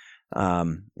 years.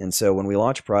 And so when we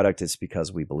launch a product, it's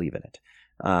because we believe in it.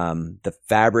 The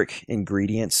fabric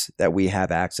ingredients that we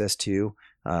have access to,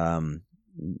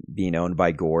 being owned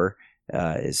by Gore,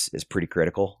 is pretty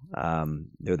critical.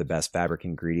 They're the best fabric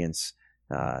ingredients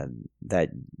that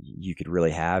you could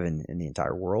really have in the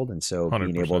entire world. And so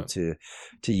 100%. Being able to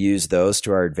use those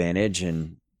to our advantage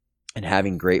and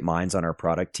having great minds on our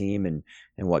product team and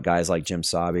what guys like Jim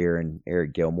Saubier and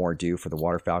Eric Gilmore do for the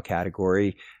waterfowl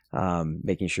category,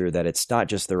 making sure that it's not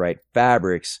just the right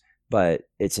fabrics, but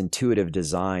it's intuitive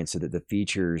design so that the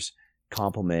features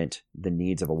complement the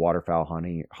needs of a waterfowl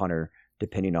hunter,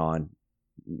 depending on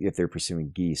if they're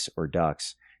pursuing geese or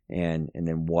ducks, and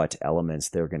then what elements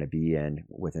they're going to be in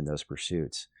within those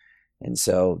pursuits. And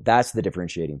so that's the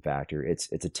differentiating factor. It's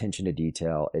attention to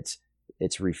detail.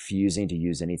 It's refusing to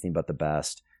use anything but the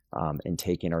best, and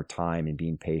taking our time and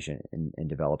being patient and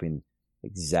developing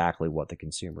exactly what the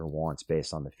consumer wants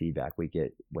based on the feedback we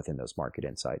get within those market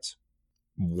insights.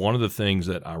 One of the things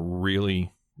that I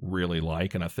really, really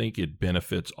like, and I think it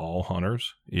benefits all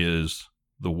hunters, is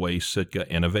the way Sitka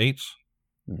innovates.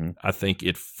 I think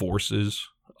it forces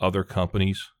other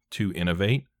companies to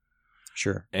innovate.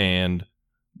 Sure. And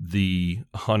the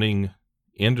hunting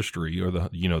industry, or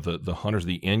the hunters,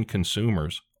 the end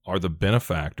consumers, are the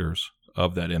benefactors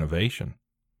of that innovation.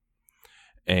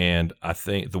 And I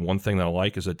think the one thing that I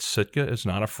like is that Sitka is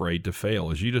not afraid to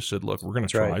fail. As you just said, look, we're going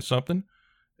to try something.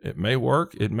 It may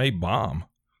work, it may bomb,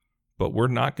 but we're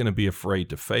not going to be afraid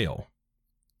to fail.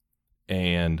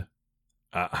 And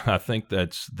I think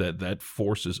that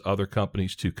forces other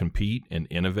companies to compete and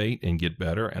innovate and get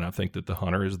better. And I think that the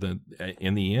hunter is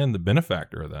in the end, the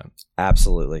benefactor of that.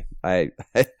 Absolutely. I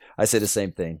say the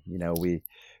same thing.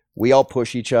 we all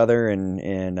push each other,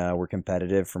 and we're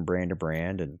competitive from brand to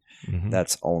brand, and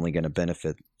that's only going to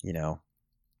benefit,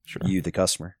 you, the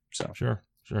customer. So sure.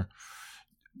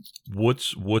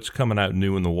 What's coming out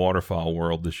new in the waterfowl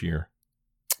world this year?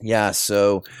 Yeah.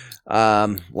 So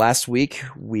last week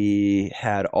we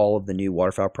had all of the new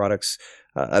waterfowl products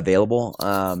available.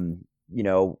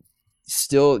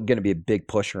 Still going to be a big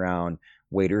push around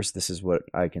waders. This is what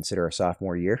I consider our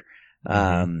sophomore year.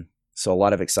 So a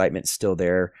lot of excitement still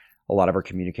there. A lot of our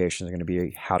communications are going to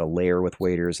be how to layer with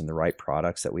waders and the right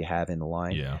products that we have in the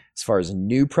line. Yeah. As far as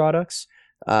new products,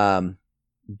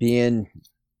 being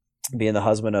the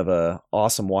husband of a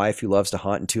awesome wife who loves to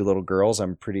hunt and 2 little girls,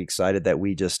 I'm pretty excited that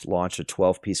we just launched a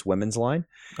 12-piece women's line.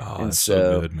 Oh, and that's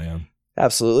so good, man.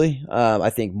 Absolutely. I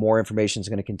think more information is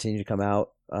going to continue to come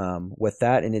out with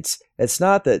that. And it's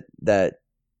not that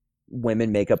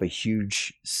women make up a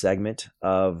huge segment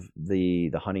of the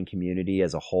hunting community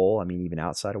as a whole. I mean, even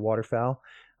outside of waterfowl.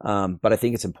 But I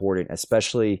think it's important,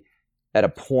 especially at a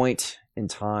point in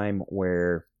time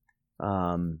where,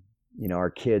 our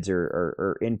kids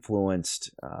are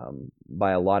influenced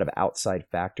by a lot of outside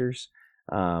factors.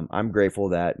 I'm grateful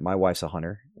that my wife's a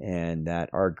hunter and that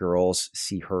our girls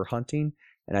see her hunting.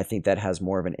 And I think that has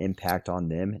more of an impact on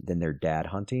them than their dad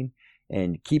hunting.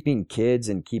 And keeping kids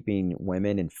and keeping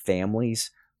women and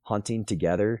families hunting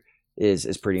together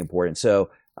is pretty important. So,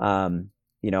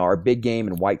 our big game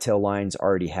and whitetail lines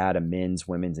already had a men's,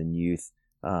 women's, and youth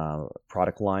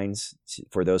product lines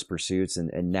for those pursuits.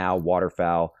 And now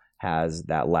waterfowl has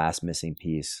that last missing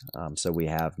piece. So we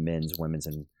have men's, women's,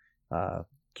 and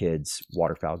kids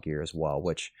waterfowl gear as well,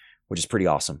 which is pretty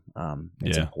awesome.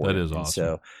 It's important. That is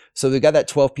awesome. So we got that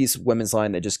 12-piece women's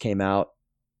line that just came out.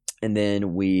 And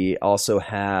then we also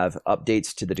have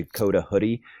updates to the Dakota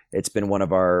hoodie. It's been one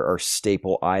of our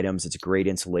staple items. It's a great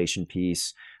insulation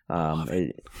piece. It's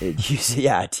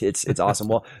awesome.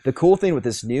 Well, the cool thing with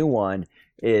this new one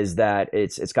is that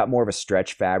it's got more of a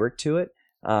stretch fabric to it.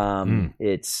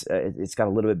 It's got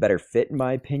a little bit better fit in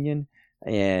my opinion.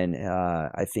 And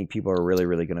I think people are really,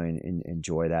 really going to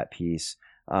enjoy that piece.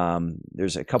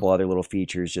 There's a couple other little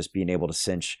features, just being able to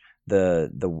cinch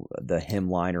the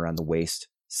hemline around the waist,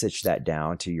 stitch that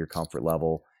down to your comfort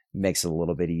level, makes it a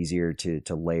little bit easier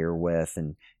to layer with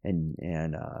and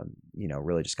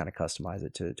really just kind of customize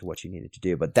it to what you need it to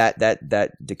do. But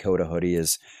that Dakota hoodie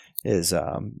is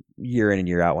year in and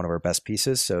year out one of our best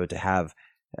pieces. So to have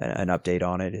an update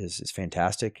on it is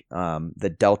fantastic.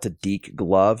 The Delta Deke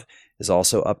glove is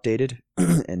also updated,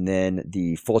 and then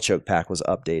the full choke pack was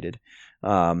updated.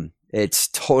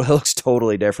 It looks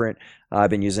totally different. I've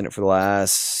been using it for the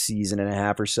last season and a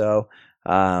half or so.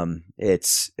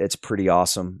 It's pretty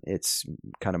awesome. It's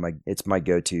kind of my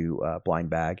go-to blind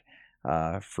bag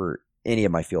for any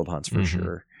of my field hunts for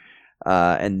sure.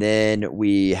 And then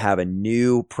we have a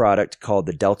new product called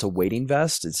the Delta Wading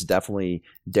Vest. It's definitely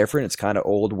different. It's kind of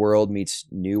old world meets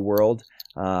new world.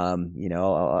 A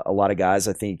lot of guys,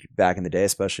 I think back in the day,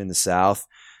 especially in the South,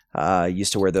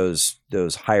 used to wear those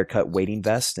higher cut wading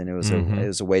vests, and it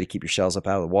was a way to keep your shells up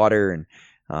out of the water. And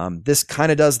this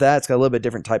kind of does that. It's got a little bit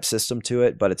different type system to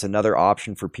it, but it's another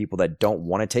option for people that don't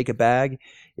want to take a bag.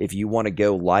 If you want to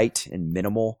go light and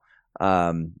minimal,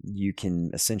 you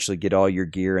can essentially get all your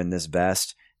gear in this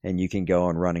vest, and you can go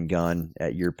and run and gun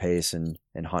at your pace and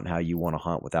hunt how you want to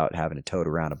hunt without having to tote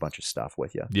around a bunch of stuff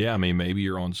with you. Yeah, I mean, maybe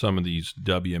you're on some of these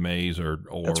WMAs or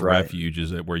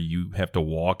refuges where you have to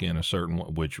walk in a certain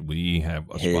one, which we have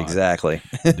a spot. Exactly.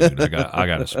 Dude, I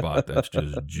got a spot that's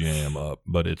just jam up,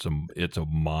 but it's a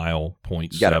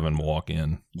 0.7 walk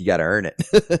in. You got to earn it.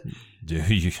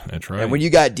 Dude, that's right. And when you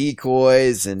got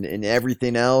decoys and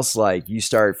everything else, like, you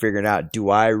start figuring out, do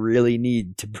I really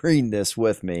need to bring this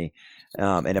with me?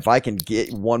 And if I can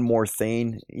get one more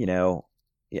thing,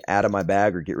 out of my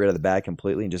bag or get rid of the bag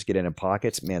completely and just get it in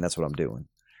pockets, man, that's what I'm doing.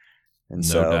 And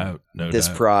No this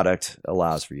doubt. product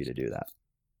allows for you to do that.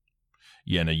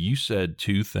 Yeah. Now, you said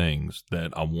two things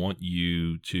that I want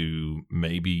you to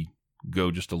maybe go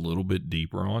just a little bit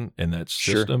deeper on, and that's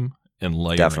system and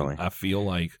layering. Definitely. I feel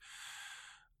like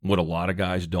what a lot of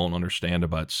guys don't understand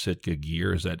about Sitka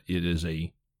gear is that it is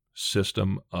a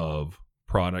system of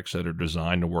products that are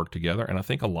designed to work together. And I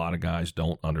think a lot of guys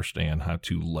don't understand how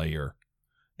to layer.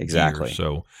 Exactly. Gear.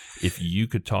 So if you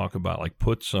could talk about,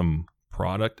 put some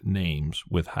product names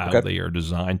with how they are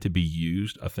designed to be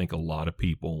used, I think a lot of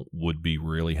people would be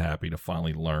really happy to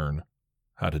finally learn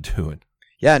how to do it.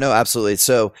 Yeah, no, absolutely.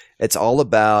 So it's all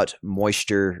about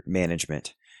moisture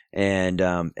management.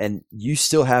 And you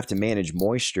still have to manage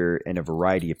moisture in a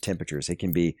variety of temperatures. It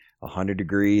can be 100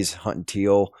 degrees hunting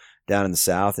teal down in the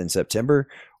South in September,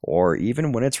 or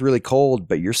even when it's really cold,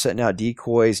 but you're setting out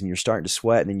decoys and you're starting to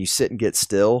sweat, and then you sit and get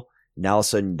still. Now all of a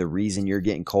sudden the reason you're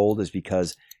getting cold is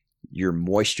because your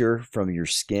moisture from your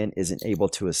skin isn't able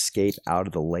to escape out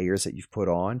of the layers that you've put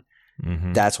on.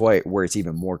 Mm-hmm. That's where it's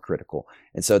even more critical.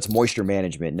 And so it's moisture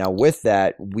management. Now with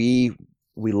that, we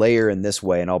layer in this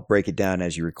way, and I'll break it down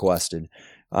as you requested.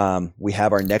 We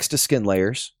have our next to skin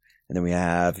layers, and then we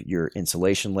have your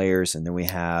insulation layers, and then we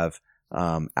have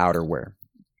outerwear.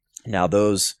 Now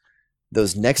those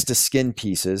next to skin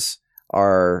pieces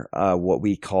are what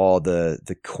we call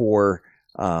the core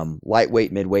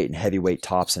lightweight, midweight, and heavyweight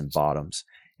tops and bottoms.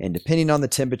 And depending on the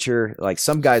temperature, like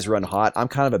some guys run hot. I'm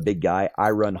kind of a big guy. I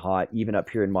run hot, even up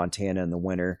here in Montana in the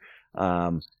winter.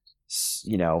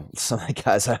 You know, some of the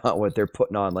guys I hunt with, they're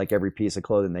putting on like every piece of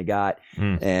clothing they got,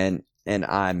 and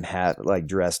I'm like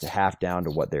dressed half down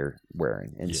to what they're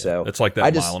wearing. And so it's like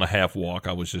that mile and a half walk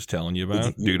I was just telling you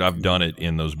about. Dude, I've done it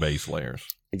in those base layers.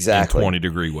 Exactly. In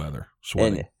 20-degree weather,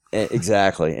 sweating.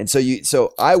 Exactly. And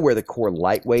so I wear the core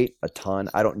lightweight a ton.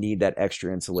 I don't need that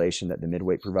extra insulation that the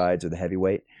midweight provides or the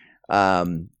heavyweight.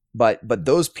 But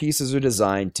those pieces are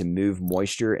designed to move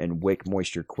moisture and wick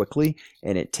moisture quickly,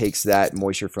 and it takes that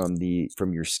moisture from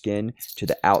your skin to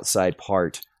the outside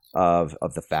part of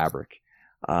the fabric.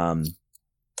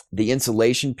 The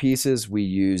insulation pieces, we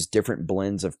use different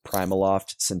blends of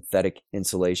Primaloft synthetic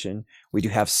insulation. We do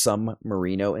have some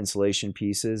merino insulation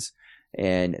pieces,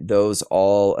 and those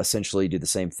all essentially do the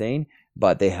same thing,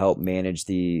 but they help manage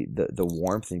the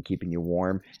warmth and keeping you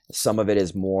warm. Some of it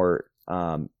is more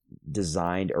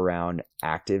designed around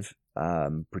active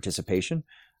participation.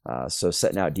 So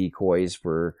setting out decoys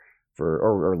for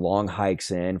long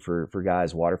hikes for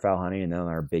guys waterfowl hunting. And then on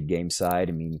our big game side,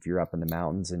 I mean, if you're up in the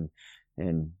mountains and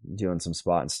doing some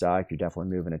spot and stock, you're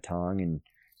definitely moving a tongue,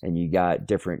 and you got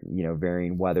different,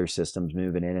 varying weather systems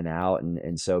moving in and out.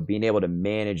 And so being able to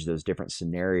manage those different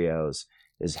scenarios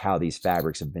is how these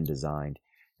fabrics have been designed.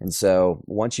 And so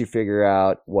once you figure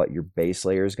out what your base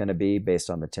layer is going to be based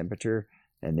on the temperature,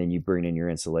 and then you bring in your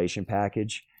insulation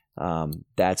package,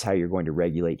 that's how you're going to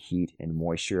regulate heat and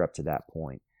moisture up to that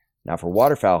point. Now for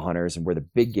waterfowl hunters, and where the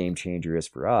big game changer is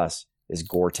for us, is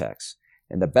Gore-Tex.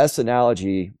 And the best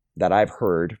analogy that I've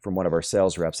heard from one of our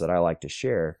sales reps that I like to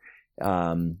share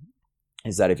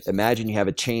is that imagine you have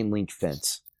a chain link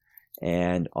fence,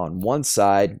 and on one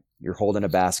side you're holding a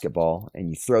basketball, and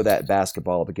you throw that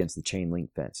basketball up against the chain link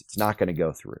fence. It's not going to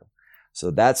go through. So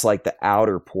that's like the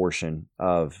outer portion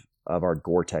of our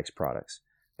Gore-Tex products.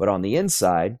 But on the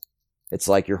inside, it's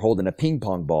like you're holding a ping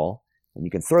pong ball, and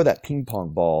you can throw that ping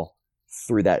pong ball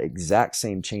through that exact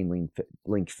same chain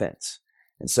link fence.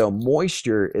 And so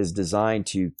moisture is designed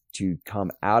to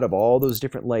come out of all those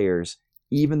different layers,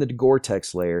 even the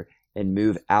Gore-Tex layer, and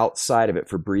move outside of it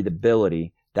for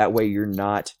breathability. That way you're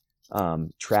not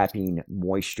trapping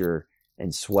moisture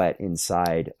and sweat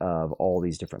inside of all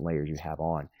these different layers you have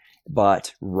on.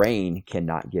 But rain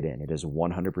cannot get in. It is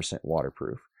 100%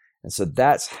 waterproof. And so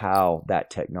that's how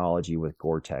that technology with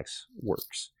Gore-Tex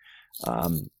works.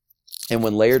 And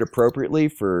when layered appropriately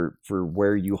for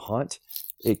where you hunt,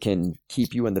 it can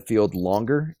keep you in the field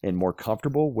longer and more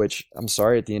comfortable, which, I'm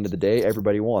sorry, at the end of the day,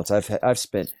 everybody wants. I've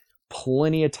spent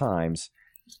plenty of times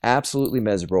absolutely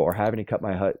miserable or having to cut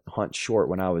my hunt short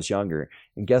when I was younger.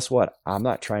 And guess what? I'm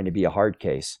not trying to be a hard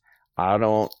case.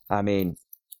 If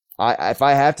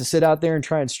I have to sit out there and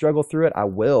try and struggle through it, I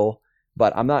will,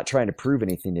 but I'm not trying to prove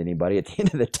anything to anybody. At the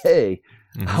end of the day,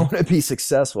 I want to be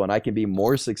successful, and I can be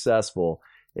more successful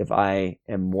if I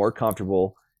am more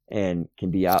comfortable and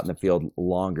can be out in the field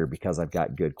longer because I've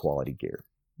got good quality gear.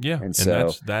 Yeah, and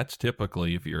so that's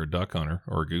typically, if you're a duck hunter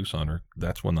or a goose hunter,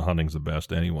 that's when the hunting's the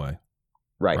best anyway.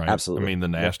 Right? Absolutely. I mean, the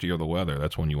nastier the weather,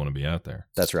 that's when you want to be out there.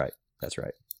 That's right.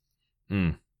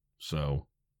 So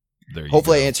there you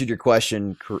Hopefully go. I answered your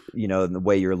question, in the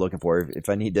way you're looking for. If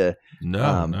I need to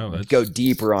go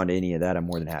deeper onto any of that, I'm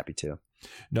more than happy to.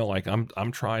 No, like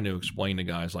I'm trying to explain to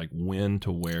guys like when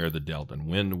to wear the Delta and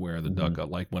when to wear the duck.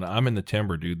 Like when I'm in the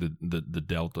timber, dude, the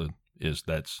Delta is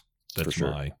that's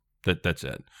sure. That's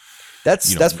it.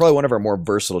 That's probably one of our more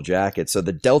versatile jackets. So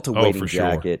the Delta wading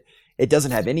jacket, it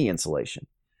doesn't have any insulation.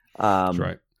 That's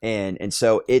right. And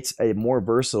so it's a more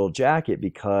versatile jacket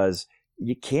because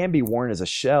you can be worn as a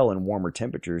shell in warmer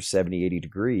temperatures, 70, 80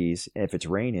 degrees, if it's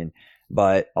raining.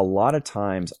 But a lot of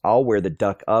times I'll wear the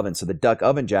duck oven. So the duck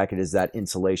oven jacket is that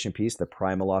insulation piece, the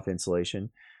Primaloft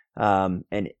insulation.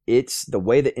 And it's the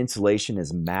way the insulation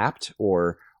is mapped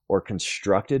or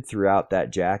constructed throughout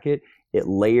that jacket, it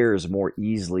layers more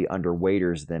easily under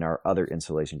waders than our other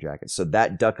insulation jackets. So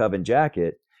that duck oven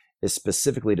jacket is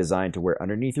specifically designed to wear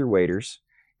underneath your waders,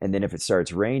 And then if it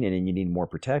starts raining and you need more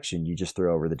protection, you just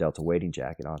throw over the Delta wading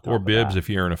jacket on top Or of bibs that. if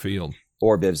you're in a field.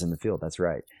 Or bibs in the field. That's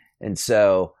right. And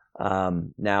so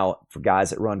now for guys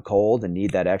that run cold and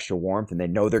need that extra warmth and they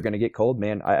know they're going to get cold,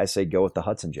 man, I say go with the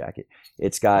Hudson jacket.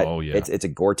 It's got, it's a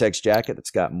Gore-Tex jacket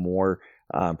that's got more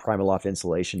Primaloft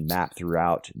insulation mapped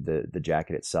throughout the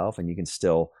jacket itself. And you can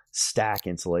still stack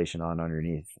insulation on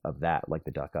underneath of that, like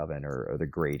the duck oven or the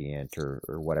gradient or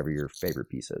whatever your favorite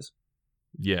piece is.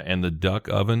 Yeah, and the duck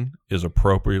oven is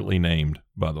appropriately named,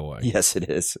 by the way. Yes, it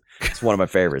is. It's one of my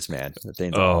favorites, man. That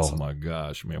thing's awesome. My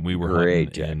gosh, man. We were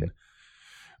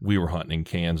hunting in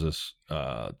Kansas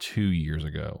 2 years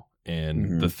ago.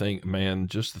 And the thing, man,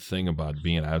 just the thing about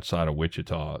being outside of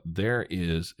Wichita,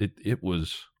 it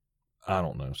was, I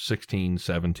don't know, 16,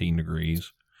 17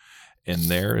 degrees. And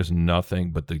there is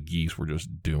nothing but the geese were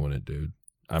just doing it, dude.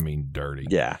 I mean, dirty.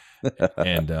 Yeah.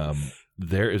 And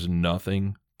there is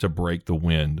nothing to break the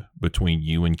wind between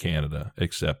you and Canada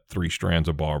except 3 strands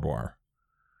of barbed wire.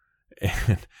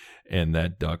 And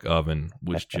that duck oven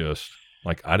was just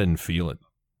like, I didn't feel it.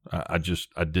 I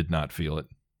did not feel it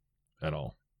at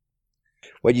all.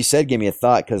 What you said gave me a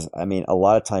thought, because I mean, a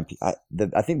lot of time, I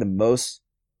think the most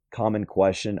common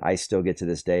question I still get to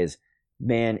this day is,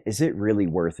 man, is it really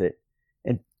worth it?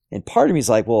 And part of me is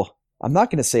like, well, I'm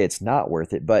not going to say it's not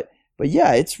worth it, but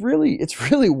yeah, it's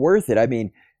really worth it. I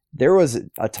mean, there was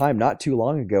a time not too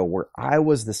long ago where I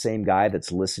was the same guy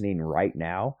that's listening right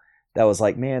now that was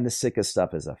like, man, the Sitka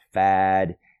stuff is a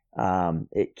fad.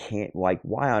 It can't, like,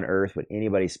 why on earth would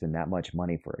anybody spend that much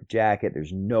money for a jacket?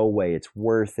 There's no way it's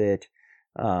worth it.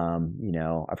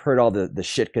 I've heard all the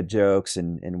Shitka jokes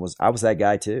and I was that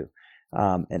guy too.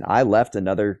 And I left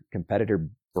another competitor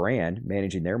brand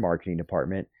managing their marketing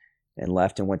department and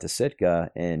left and went to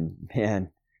Sitka. And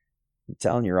man, I'm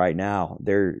telling you right now,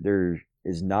 there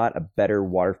is not a better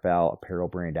waterfowl apparel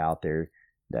brand out there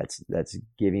that's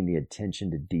giving the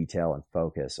attention to detail and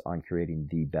focus on creating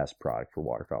the best product for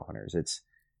waterfowl hunters. It's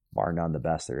bar none the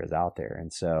best there is out there.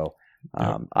 And so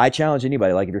I challenge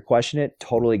anybody, like, if you're questioning it,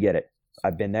 totally get it.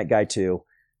 I've been that guy too,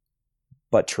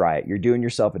 but try it. You're doing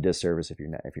yourself a disservice if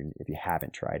you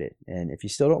haven't tried it. And if you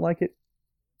still don't like it,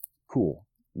 cool.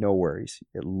 No worries.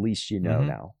 At least you know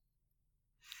now.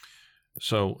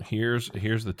 So here's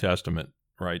the testament,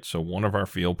 right? So one of our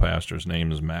field pastors' name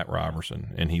is Matt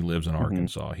Robertson, and he lives in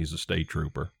Arkansas. He's a state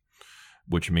trooper,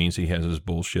 which means he has his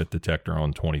bullshit detector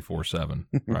on 24/7,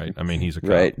 right? I mean, he's a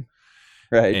cop.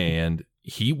 Right. And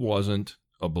he wasn't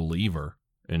a believer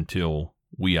until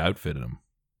we outfitted him.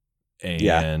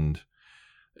 And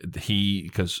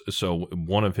so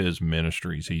one of his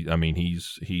ministries,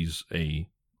 he's a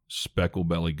speckled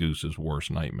belly goose's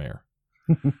worst nightmare.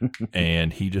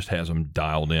 And he just has them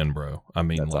dialed in, bro. I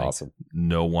mean, that's like awesome.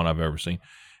 No one I've ever seen.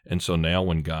 And so now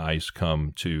when guys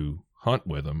come to hunt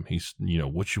with him, he's,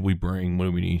 what should we bring? What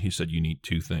do we need? He said, you need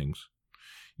 2 things.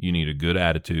 You need a good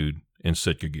attitude and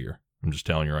Sitka gear. I'm just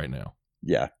telling you right now.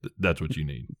 Yeah. That's what you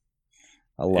need.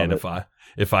 I love it. And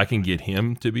if I can get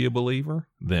him to be a believer,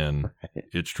 then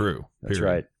it's true. That's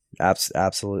right.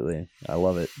 Absolutely. I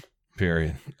love it.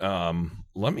 Period.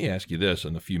 Let me ask you this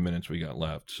in the few minutes we got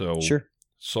left. So sure.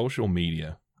 Social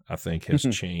media, I think, has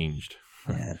changed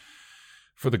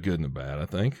for the good and the bad, I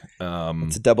think.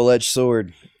 It's a double-edged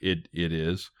sword. It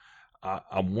is.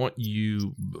 I want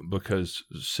you, because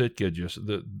Sitka just,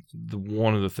 the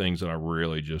one of the things that I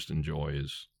really just enjoy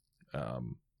is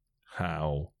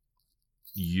how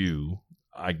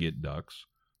I get ducks,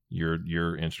 your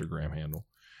Instagram handle,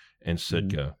 and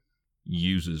Sitka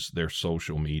uses their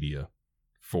social media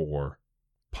for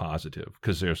positive,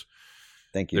 because there's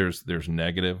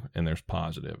negative and there's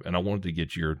positive. And I wanted to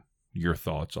get your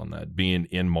thoughts on that, being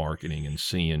in marketing and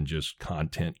seeing just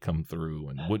content come through,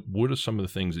 and what are some of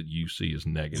the things that you see as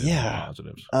negative and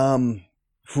positives?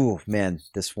 Man,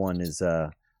 this one is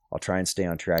I'll try and stay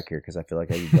on track here, because I feel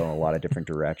like I could go in a lot of different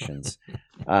directions.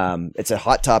 It's a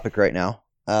hot topic right now.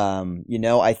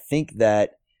 I think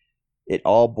that it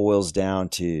all boils down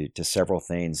to several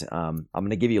things. I'm going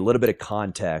to give you a little bit of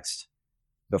context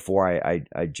before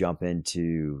I jump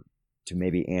into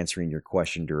maybe answering your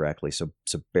question directly. So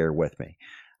bear with me.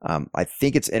 I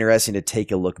think it's interesting to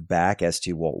take a look back as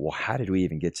to, well, how did we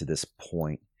even get to this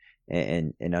point,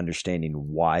 and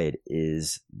understanding why it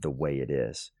is the way it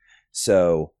is.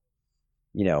 So,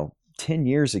 10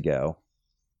 years ago,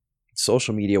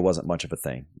 social media wasn't much of a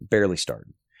thing, barely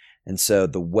started. And so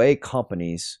the way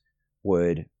companies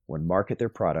would market their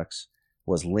products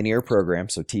was linear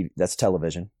programs. So TV, that's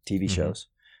television, TV shows,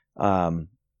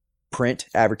 print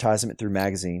advertisement through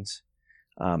magazines.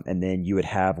 And then you would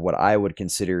have what I would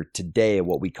consider today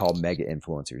what we call mega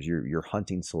influencers, your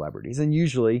hunting celebrities. And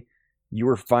usually you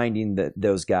were finding that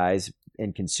those guys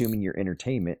and consuming your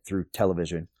entertainment through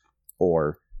television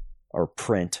or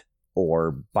print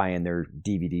or buying their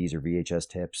DVDs or VHS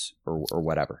tapes or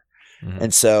whatever. Mm-hmm.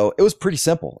 And so it was pretty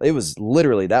simple. It was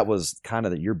literally, that was kind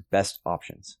of your best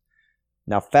options.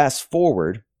 Now, fast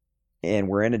forward, and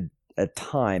we're in a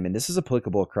time, and this is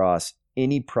applicable across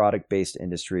any product-based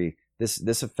industry.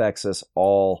 This affects us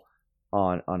all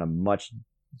on a much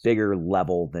bigger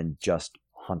level than just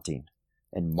hunting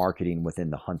and marketing within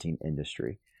the hunting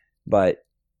industry. But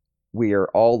we are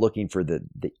all looking for the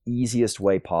easiest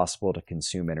way possible to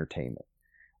consume entertainment,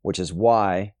 which is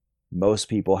why most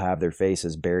people have their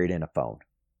faces buried in a phone.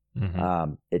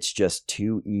 Mm-hmm. It's just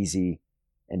too easy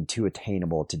and too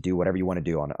attainable to do whatever you want to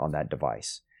do on that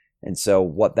device. And so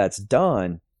what that's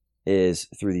done is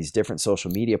through these different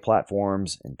social media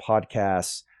platforms and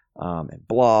podcasts and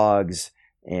blogs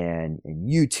and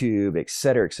YouTube, et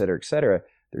cetera, et cetera, et cetera,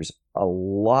 there's a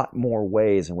lot more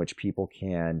ways in which people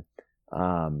can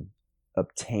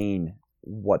obtain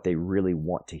what they really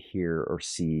want to hear or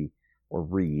see or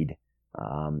read.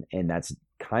 And that's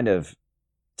kind of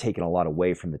taken a lot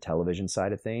away from the television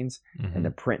side of things mm-hmm. and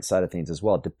the print side of things as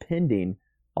well, depending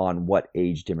on what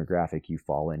age demographic you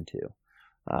fall into.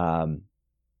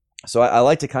 So I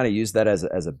like to kind of use that as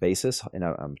a basis, and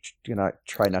I'm gonna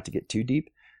try not to get too deep,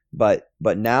 but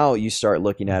now you start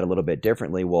looking at it a little bit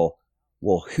differently. Well,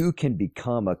 who can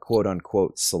become a quote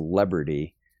unquote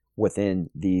celebrity within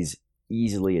these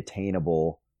easily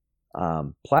attainable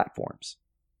platforms?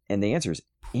 And the answer is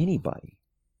anybody.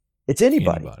 It's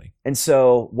anybody. And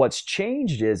so what's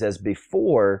changed is, as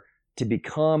before, to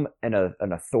become an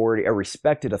authority, a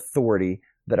respected authority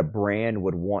that a brand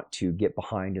would want to get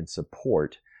behind and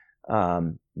support,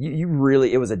 you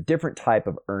really, it was a different type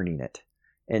of earning it.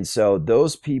 And so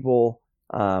those people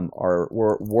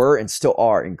were and still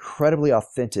are incredibly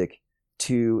authentic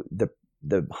to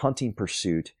the hunting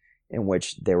pursuit in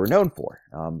which they were known for.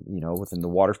 Within the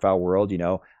waterfowl world,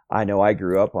 I know I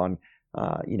grew up on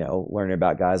learning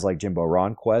about guys like Jimbo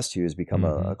Ronquest, who has become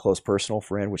mm-hmm. a close personal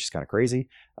friend, which is kind of crazy.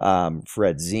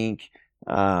 Fred Zink,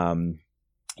 John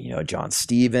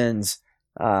Stevens,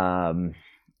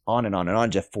 on and on and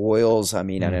on. Jeff Foyles. I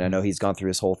mean, mm-hmm. and I know he's gone through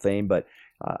his whole thing, but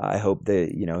I hope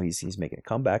that, he's making a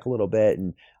comeback a little bit,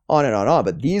 and on and on and on.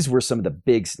 But these were some of the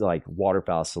big, like,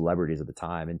 waterfowl celebrities at the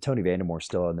time, and Tony Vandermoor's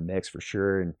still in the mix for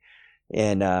sure.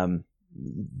 And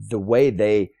the way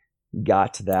they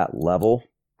got to that level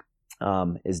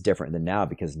is different than now,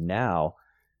 because now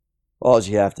all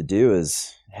you have to do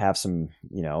is have some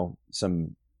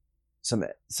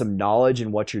knowledge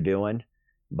in what you're doing,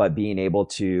 but being able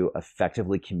to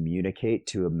effectively communicate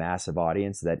to a massive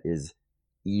audience that is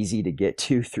easy to get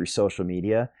to through social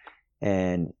media.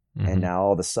 And now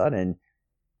all of a sudden,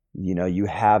 you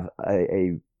have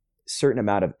a certain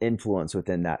amount of influence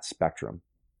within that spectrum.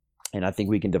 And I think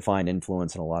we can define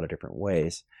influence in a lot of different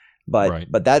ways.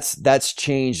 But that's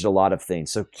changed a lot of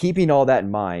things. So keeping all that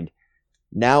in mind,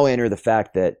 now enter the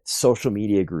fact that social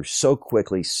media grew so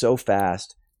quickly, so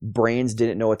fast. Brands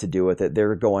didn't know what to do with it.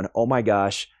 They're going, oh my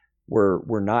gosh,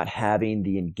 we're not having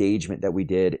the engagement that we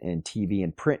did in TV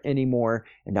and print anymore.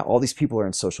 And now all these people are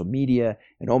on social media,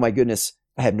 and oh my goodness,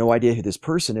 I have no idea who this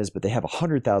person is, but they have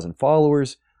 100,000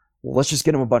 followers. Well, let's just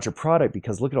get them a bunch of product,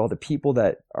 because look at all the people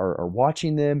that are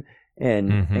watching them.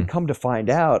 And come to find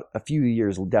out, a few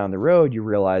years down the road, you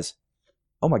realize,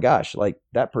 oh my gosh, like,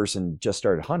 that person just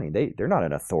started hunting. They're not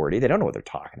an authority. They don't know what they're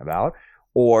talking about.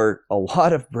 Or a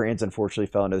lot of brands unfortunately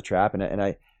fell into the trap. And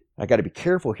I got to be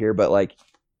careful here, but like,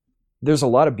 there's a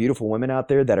lot of beautiful women out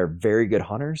there that are very good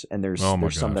hunters, and there's some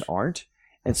that aren't.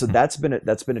 And so that's been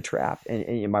a trap.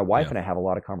 And my wife and I have a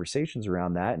lot of conversations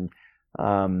around that.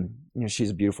 And she's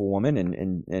a beautiful woman,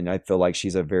 and I feel like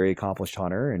she's a very accomplished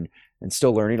hunter and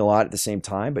still learning a lot at the same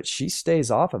time, but she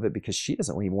stays off of it because she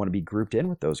doesn't even want to be grouped in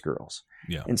with those girls.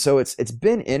 Yeah. And so it's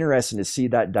been interesting to see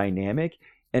that dynamic.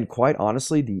 And quite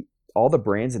honestly, all the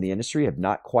brands in the industry have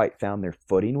not quite found their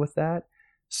footing with that.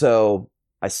 So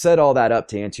I set all that up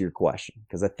to answer your question,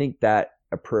 because I think that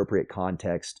appropriate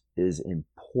context is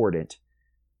important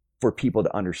for people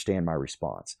to understand my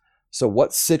response. So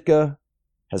what Sitka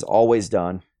has always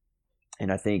done,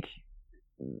 and I think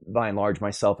by and large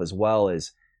myself as well,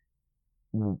 is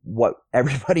what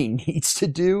everybody needs to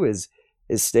do is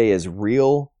stay as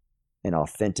real and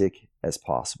authentic as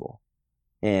possible.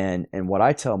 And what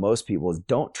I tell most people is,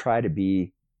 don't try to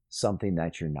be something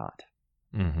that you're not.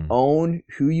 Mm-hmm. Own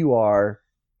who you are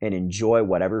and enjoy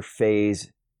whatever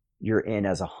phase you're in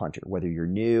as a hunter, whether you're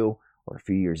new or a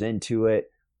few years into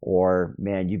it, or,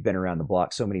 man, you've been around the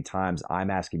block so many times.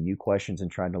 I'm asking you questions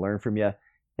and trying to learn from you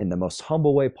in the most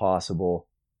humble way possible.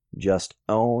 Just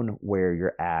own where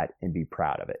you're at and be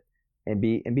proud of it, and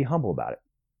be humble about it.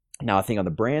 Now, I think on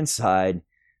the brand side,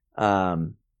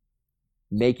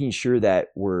 making sure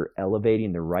that we're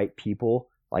elevating the right people.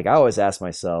 Like I always ask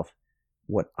myself,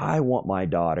 what I want my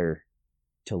daughter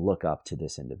to look up to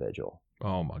this individual.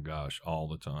 Oh my gosh, all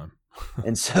the time.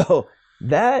 And so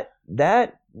that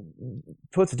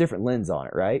puts a different lens on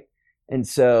it, right? And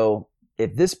so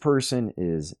if this person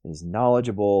is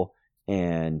knowledgeable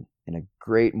and a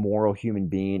great moral human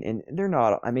being, and they're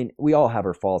not, I mean, we all have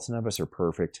our faults. None of us are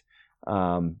perfect.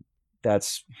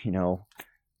 That's,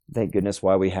 thank goodness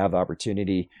why we have the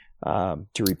opportunity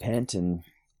to repent and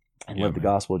live the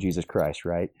gospel of Jesus Christ,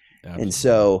 right? Absolutely. And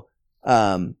so,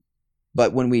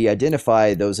 but when we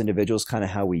identify those individuals kind of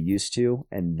how we used to,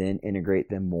 and then integrate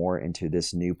them more into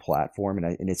this new platform,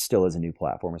 and it still is a new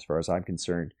platform as far as I'm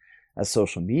concerned, as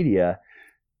social media,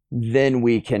 then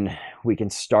we can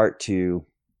start to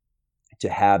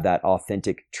have that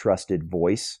authentic, trusted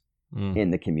voice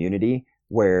in the community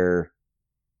where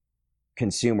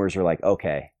consumers are like,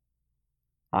 okay,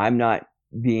 I'm not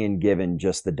being given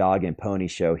just the dog and pony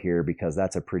show here because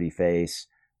that's a pretty face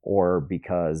or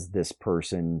because this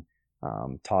person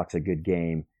talks a good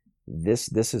game. This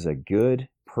is a good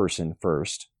person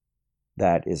first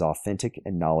that is authentic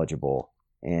and knowledgeable,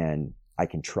 and I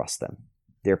can trust them.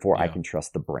 Therefore, I can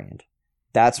trust the brand.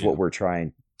 That's what we're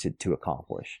trying to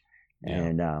accomplish. Yeah.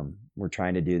 And we're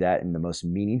trying to do that in the most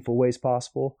meaningful ways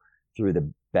possible through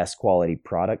the best quality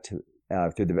product,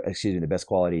 the best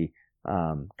quality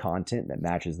content that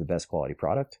matches the best quality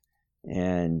product.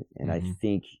 And I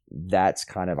think that's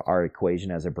kind of our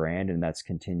equation as a brand, and that's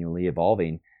continually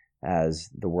evolving as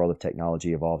the world of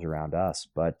technology evolves around us.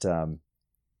 But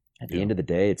at the end of the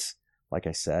day, it's like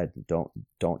I said,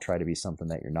 don't try to be something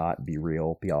that you're not. Be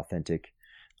real, be authentic,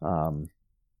 and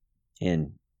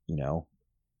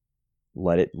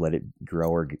let it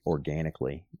grow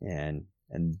organically. And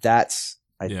that's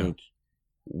I think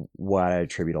what I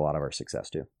attribute a lot of our success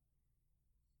to.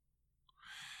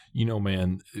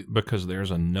 Man, because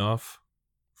there's enough,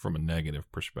 from a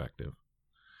negative perspective,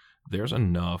 there's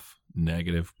enough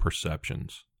negative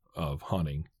perceptions of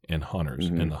hunting and hunters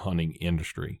and the hunting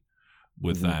industry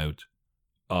without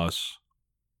us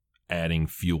adding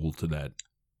fuel to that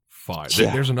fire.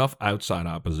 Yeah. There's enough outside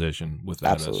opposition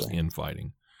without us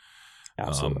infighting.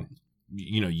 Absolutely.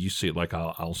 You see it, like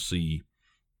I'll see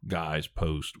guys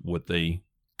post what they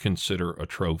consider a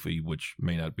trophy, which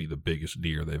may not be the biggest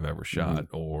deer they've ever shot,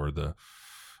 or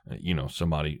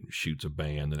somebody shoots a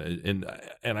band, and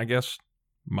I guess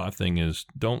my thing is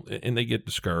and they get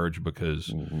discouraged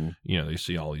because they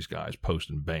see all these guys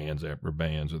posting bands after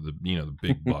bands of the the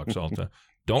big bucks all the time.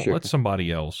 Don't let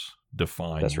somebody else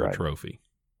define your trophy.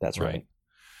 That's right.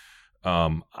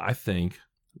 I think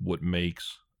what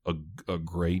makes a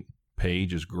great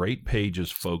page is great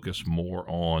pages focus more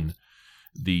on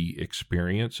the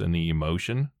experience and the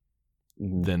emotion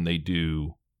than they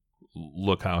do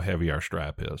look how heavy our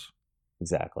strap is.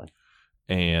 Exactly.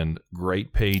 And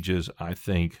great pages, I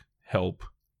think, help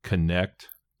connect,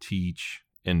 teach,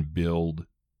 and build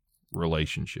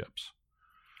relationships.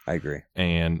 I agree.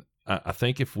 And I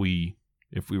think if we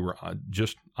were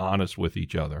just honest with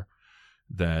each other,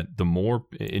 that the more,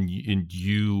 and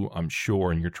you, I'm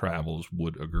sure in your travels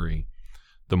would agree,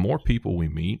 the more people we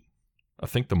meet, I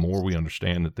think the more we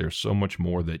understand that there's so much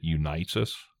more that unites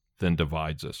us than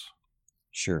divides us.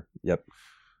 Sure. Yep.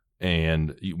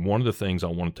 And one of the things I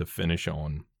wanted to finish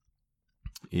on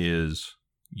is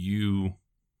you're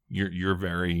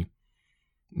very,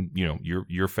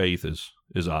 your faith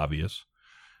is obvious.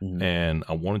 And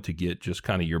I wanted to get just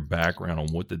kind of your background on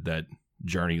what did that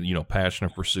journey, Passion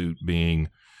of Pursuit being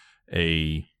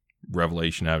a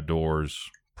Revelation Outdoors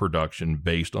production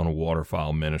based on a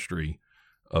waterfowl ministry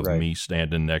of me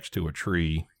standing next to a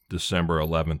tree December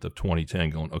 11th of 2010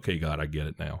 going, okay, God, I get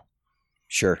it now.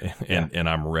 Sure. And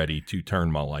I'm ready to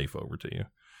turn my life over to you.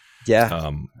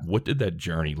 Yeah. What did that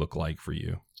journey look like for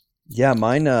you? Yeah,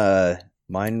 mine, I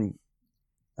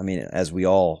mean, as we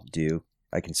all do,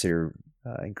 I consider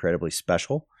incredibly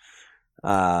special.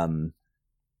 I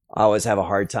always have a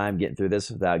hard time getting through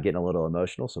this without getting a little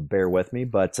emotional, so bear with me.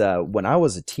 But when I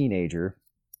was a teenager,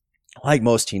 like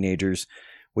most teenagers,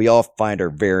 we all find our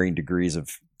varying degrees of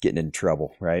getting in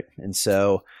trouble, right? And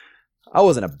so I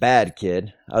wasn't a bad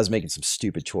kid. I was making some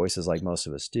stupid choices like most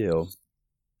of us do.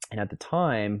 And at the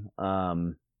time,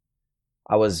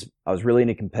 I was really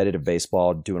into competitive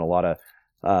baseball, doing a lot of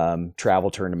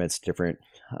travel tournaments, different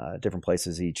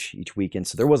places each weekend.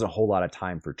 So there wasn't a whole lot of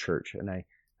time for church. And I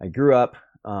grew up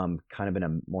kind of in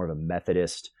a more of a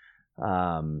Methodist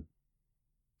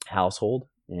household.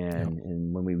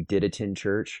 and when we did attend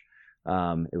church,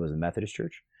 it was a Methodist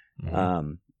church.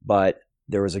 Mm-hmm. But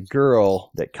there was a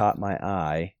girl that caught my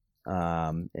eye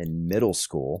in middle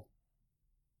school,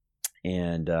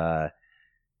 and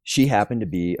she happened to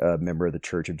be a member of the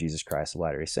Church of Jesus Christ of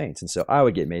Latter-day Saints. And so I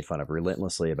would get made fun of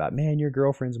relentlessly about, man, your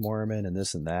girlfriend's Mormon and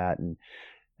this and that. And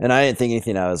I didn't think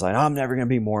anything. I was like, oh, I'm never going to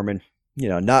be Mormon.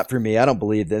 Not for me. I don't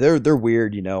believe that. They're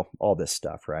weird, all this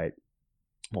stuff, right?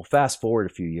 Well, fast forward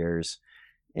a few years,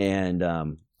 and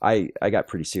I got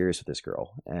pretty serious with this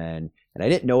girl. And I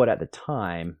didn't know it at the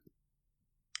time,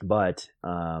 but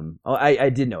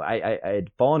I did know. I had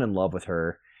fallen in love with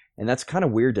her. And that's kind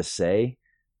of weird to say.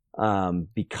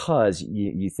 Because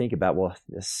you think about, well,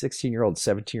 a 16-year-old,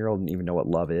 17-year-old didn't even know what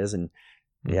love is. And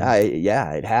yeah,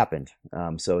 it happened.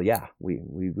 So yeah,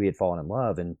 we had fallen in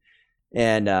love,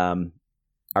 and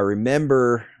I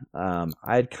remember, I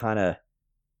had kind of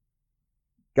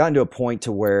gotten to a point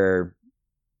to where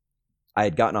I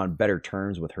had gotten on better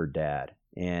terms with her dad,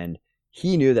 and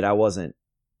he knew that I wasn't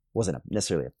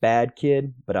necessarily a bad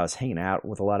kid, but I was hanging out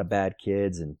with a lot of bad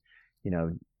kids, and,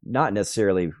 not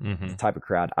necessarily the type of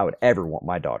crowd I would ever want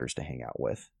my daughters to hang out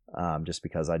with, just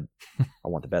because I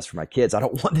want the best for my kids. I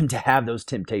don't want them to have those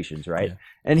temptations, right? Yeah.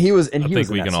 And he was, and I he think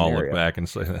was. We can all look back and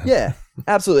say that. Yeah,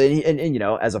 absolutely. And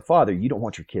as a father, you don't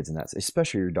want your kids in that,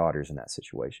 especially your daughters in that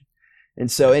situation.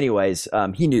 And so, anyways,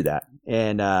 he knew that,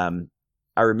 and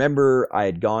I remember I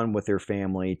had gone with their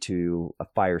family to a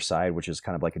fireside, which is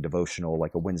kind of like a devotional,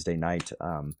 like a Wednesday night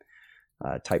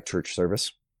type church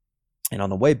service, and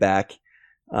on the way back.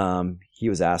 He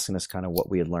was asking us kind of what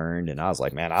we had learned, and I was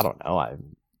like, man, I don't know.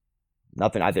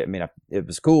 It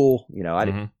was cool.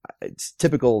 It's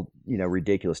typical,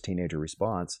 ridiculous teenager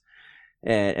response.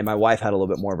 And my wife had a little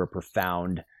bit more of a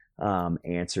profound,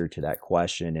 answer to that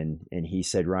question. And he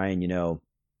said, Ryan,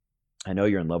 I know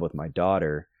you're in love with my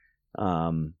daughter.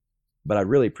 But I'd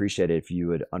really appreciate it if you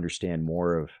would understand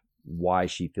more of why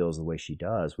she feels the way she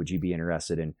does. Would you be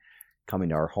interested in coming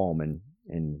to our home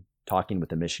and talking with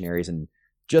the missionaries and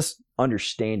just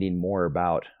understanding more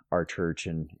about our church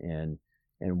and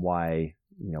why,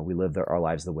 we live our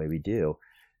lives the way we do.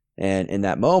 And in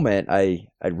that moment, I'd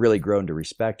really grown to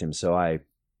respect him. So I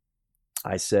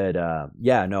said,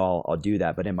 yeah, no, I'll do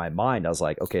that. But in my mind, I was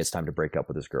like, okay, it's time to break up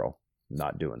with this girl. I'm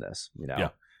not doing this,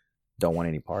 don't want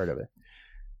any part of it.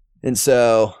 And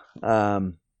so,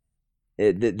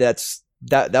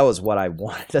 that was what I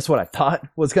wanted. That's what I thought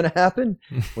was going to happen,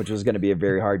 which was going to be a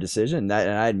very hard decision. And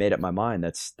I had made up my mind.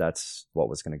 That's what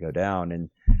was going to go down.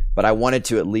 But I wanted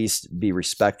to at least be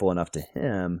respectful enough to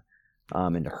him,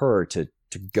 and to her to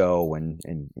go and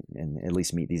at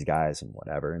least meet these guys and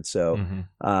whatever. And so,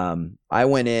 I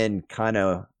went in kind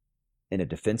of in a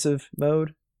defensive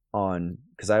mode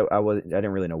because I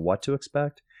didn't really know what to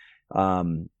expect.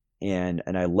 And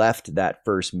I left that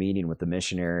first meeting with the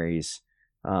missionaries,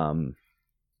 not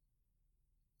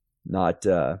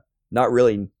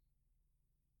really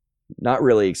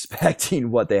expecting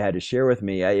what they had to share with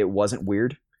me. It wasn't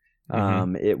weird.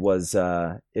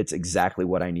 It's exactly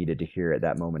what I needed to hear at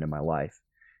that moment in my life.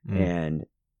 And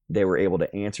they were able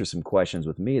to answer some questions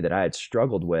with me that I had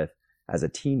struggled with as a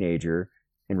teenager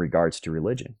in regards to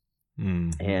religion.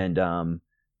 And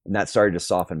that started to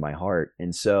soften my heart.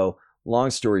 And so,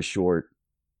 long story short,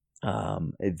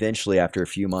 eventually after a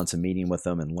few months of meeting with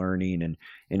them and learning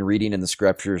and reading in the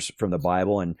scriptures from the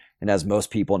Bible, and as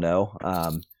most people know,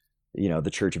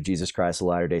 the Church of Jesus Christ of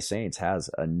Latter-day Saints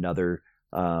has another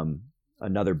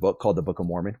book called the Book of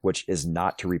Mormon, which is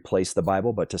not to replace the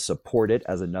Bible, but to support it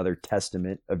as another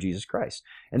testament of Jesus Christ.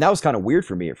 And that was kind of weird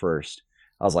for me at first.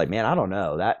 I was like, man, I don't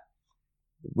know, that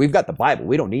we've got the Bible.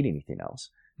 We don't need anything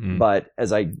else. But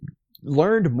as I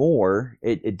learned more,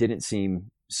 it didn't seem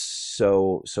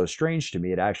so strange to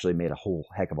me. It actually made a whole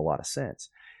heck of a lot of sense.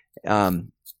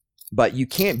 But you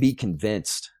can't be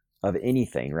convinced of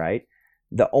anything, right?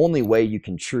 The only way you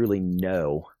can truly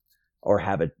know or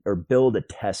build a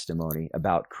testimony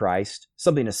about Christ,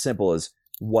 something as simple as,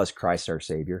 was Christ our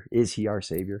Savior? Is he our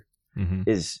Savior?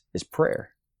 Is prayer.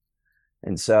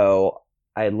 And so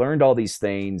I learned all these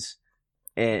things,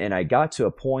 and I got to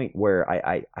a point where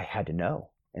I had to know.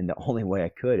 And the only way I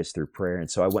could is through prayer. And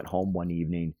so I went home one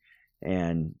evening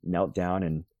and knelt down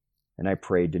and I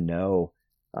prayed to know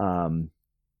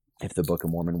if the Book of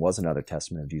Mormon was another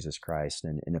testament of Jesus Christ,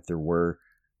 and if there was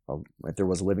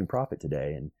a living prophet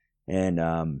today, and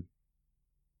I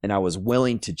was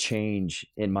willing to change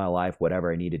in my life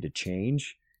whatever I needed to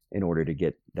change in order to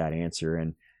get that answer.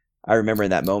 And I remember in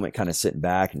that moment kind of sitting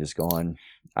back and just going,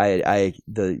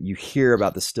 you hear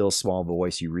about the still small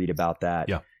voice, you read about that.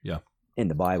 Yeah. In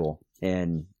the Bible,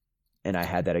 and I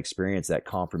had that experience, that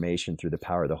confirmation through the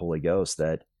power of the Holy Ghost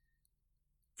that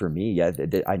for me, I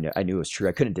knew it was true.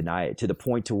 I couldn't deny it, to the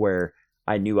point to where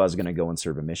I knew I was going to go and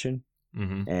serve a mission.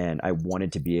 Mm-hmm. And I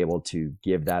wanted to be able to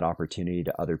give that opportunity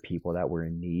to other people that were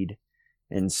in need.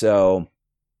 And so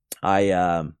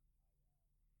I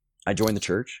joined the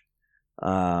church.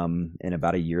 And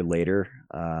about a year later,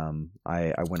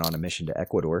 I went on a mission to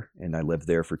Ecuador, and I lived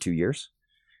there for 2 years,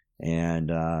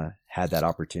 and had that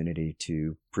opportunity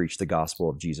to preach the gospel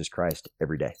of Jesus Christ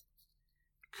every day.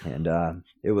 And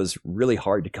it was really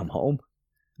hard to come home,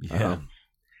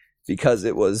 because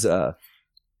it was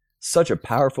such a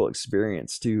powerful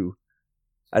experience to,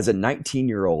 as a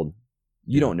 19-year-old,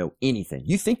 you don't know anything.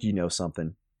 You think you know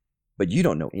something, but you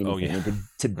don't know anything. Oh, yeah. And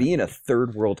to be in a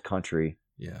third world country,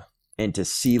 and to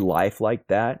see life like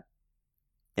that,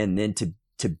 and then to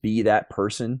be that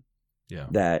person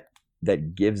that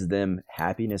gives them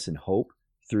happiness and hope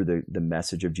through the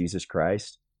message of Jesus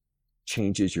Christ,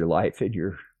 changes your life and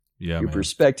your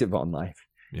perspective on life.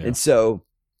 Yeah. And so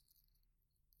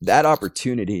that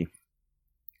opportunity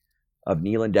of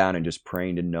kneeling down and just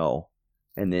praying to know,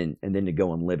 and then to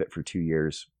go and live it for 2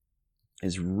 years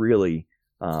is really,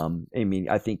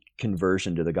 I think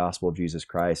conversion to the gospel of Jesus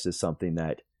Christ is something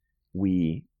that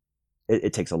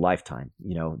it takes a lifetime.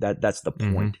 That's the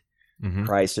point. Mm-hmm.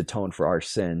 Christ atoned for our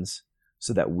sins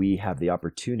so that we have the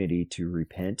opportunity to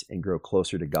repent and grow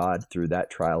closer to God through that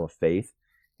trial of faith.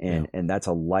 And that's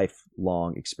a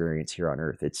lifelong experience here on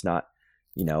earth. It's not,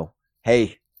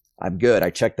 hey, I'm good, I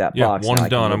checked that box. One now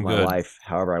and done, I'm my good. Life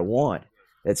however I want.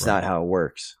 It's not how it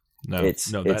works. No,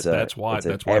 that's why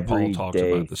Paul talks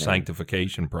about the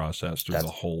sanctification process through the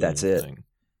whole thing.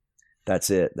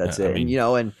 That's it.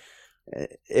 And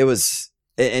it was,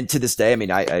 and to this day,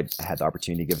 I had the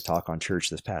opportunity to give a talk on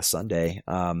church this past Sunday.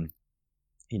 Heavenly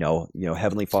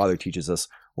Father teaches us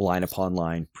line upon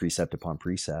line, precept upon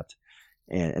precept.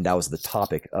 And that was the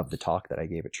topic of the talk that I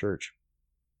gave at church.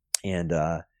 And,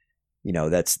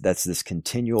 that's this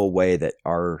continual way that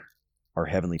our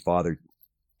Heavenly Father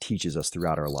teaches us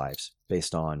throughout our lives,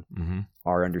 based on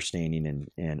our understanding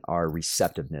and our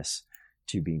receptiveness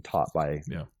to being taught by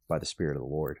the Spirit of the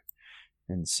Lord.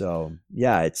 And so,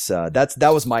 it's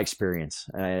that was my experience,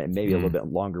 and maybe a little bit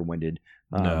longer winded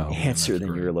answer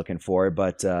than you were looking for,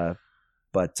 but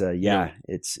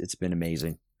it's been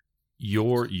amazing.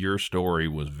 Your story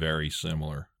was very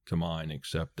similar to mine,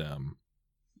 except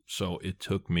so it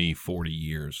took me 40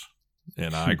 years,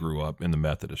 and I grew up in the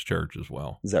Methodist Church as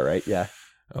well. Is that right? Yeah.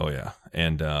 Oh yeah.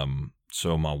 And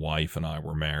so my wife and I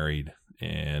were married,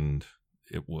 and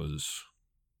it was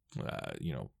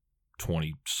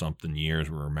 20 something years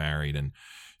we were married, and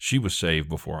she was saved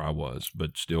before I was,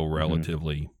 but still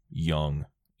relatively young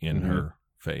in her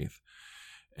faith.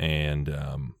 And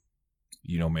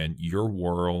man, your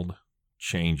world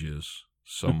changes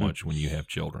so much when you have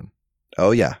children.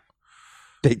 Oh yeah.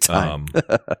 Big time.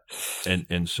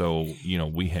 and so,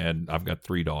 I've got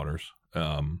 3 daughters.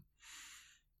 All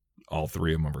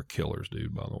 3 of them are killers,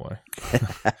 dude, by the way.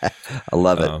 I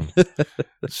love it.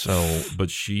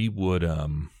 But she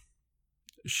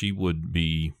would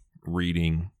be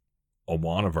reading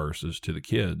Awana verses to the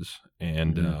kids.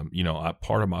 And,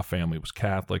 part of my family was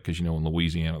Catholic, because, in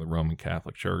Louisiana, the Roman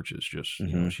Catholic Church is just,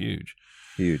 it's huge.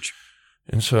 Huge.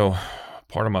 And so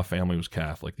part of my family was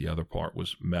Catholic. The other part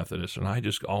was Methodist. And I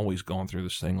just always gone through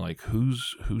this thing, like,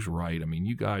 who's right?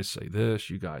 You guys say this,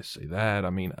 you guys say that.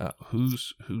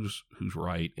 Who's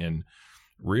right? And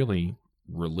really,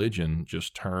 religion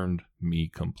just turned me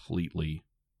completely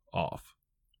off.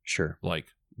 Sure.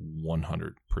 Like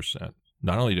 100%.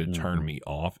 Not only did it turn me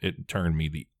off, it turned me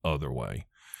the other way.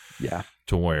 Yeah.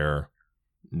 To where,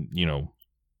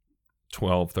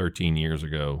 12, 13 years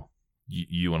ago,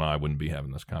 you and I wouldn't be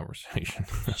having this conversation.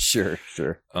 Sure.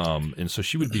 And so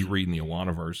she would be reading the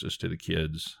Awana verses to the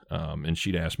kids, and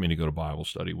she'd ask me to go to Bible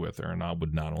study with her, and I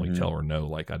would not only tell her no,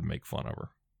 like I'd make fun of her.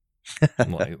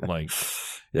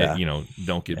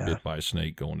 Don't get bit by a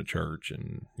snake going to church,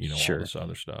 and all this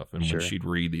other stuff. And when she'd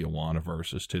read the Awana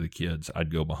verses to the kids,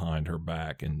 I'd go behind her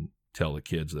back and tell the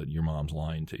kids that your mom's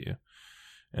lying to you,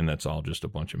 and that's all just a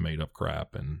bunch of made up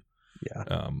crap. And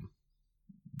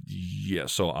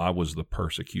so I was the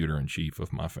persecutor in chief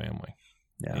of my family.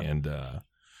 Yeah. And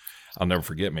I'll never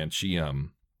forget, man, she would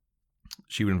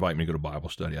invite me to go to Bible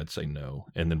study. I'd say no.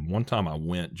 And then one time I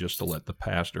went just to let the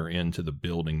pastor into the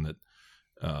building that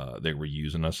they were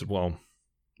using. I said, well,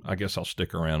 I guess I'll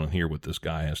stick around and hear what this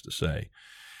guy has to say.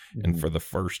 And for the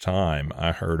first time,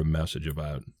 I heard a message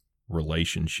about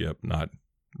relationship, not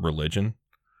religion.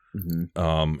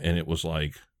 And it was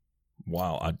like,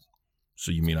 wow,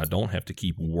 so you mean I don't have to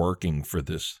keep working for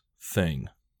this thing?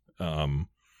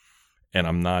 And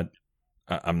I'm not,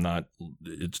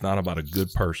 it's not about a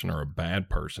good person or a bad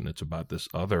person. It's about this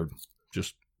other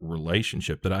just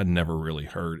relationship that I'd never really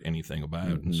heard anything about.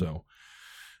 Mm-hmm. And so,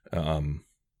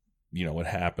 it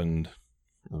happened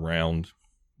around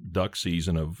duck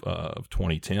season of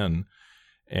 2010.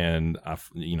 And I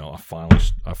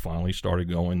finally started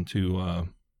going to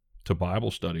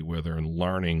Bible study with her and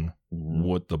learning mm-hmm.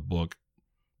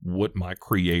 what my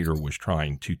Creator was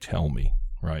trying to tell me.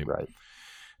 Right.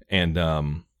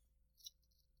 And,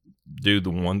 dude, the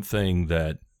one thing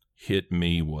that hit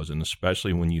me was, and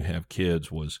especially when you have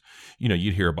kids, was,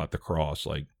 you'd hear about the cross.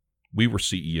 Like, we were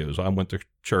CEOs. I went to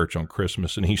church on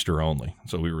Christmas and Easter only.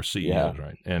 So we were CEOs,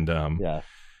 right? And,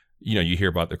 you hear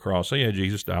about the cross. Oh, yeah,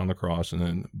 Jesus died on the cross.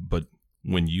 But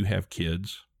when you have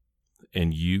kids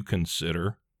and you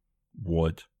consider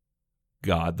what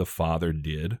God the Father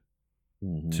did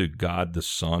mm-hmm. to God the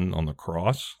Son on the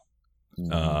cross,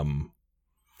 mm-hmm.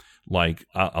 Like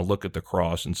I look at the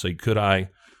cross and say,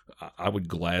 I would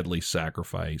gladly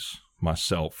sacrifice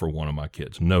myself for one of my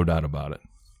kids. No doubt about it.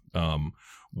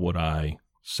 Would I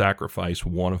sacrifice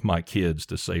one of my kids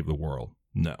to save the world?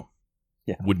 No.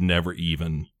 Yeah. Would never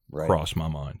even cross my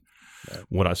mind. Right.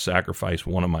 Would I sacrifice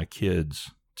one of my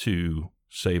kids to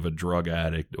save a drug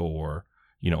addict or,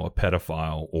 a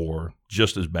pedophile or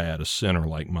just as bad a sinner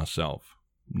like myself?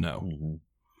 No. Mm-hmm.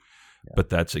 Yeah. But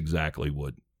that's exactly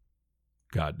what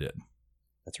God did.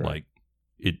 That's right. Like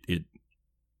it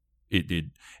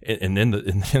did. And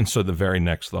then so the very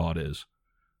next thought is,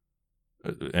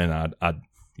 and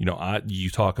you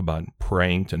talk about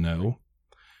praying to know.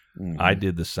 Mm-hmm. I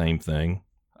did the same thing.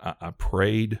 I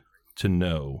prayed to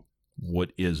know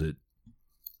what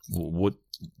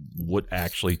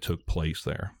actually took place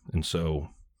there. And so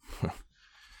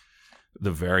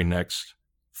the very next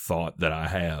thought that I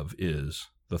have is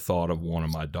the thought of one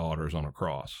of my daughters on a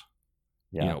cross.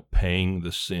 Yeah. Paying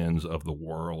the sins of the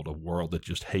world, a world that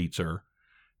just hates her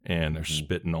and they're mm-hmm.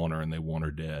 spitting on her and they want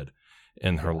her dead.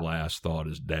 And her last thought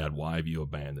is, Dad, why have you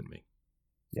abandoned me?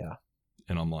 Yeah.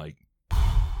 And I'm like,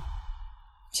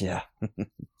 yeah.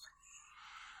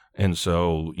 And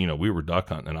so, we were duck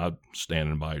hunting and I'm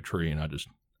standing by a tree and I just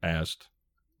asked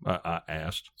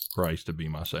Christ to be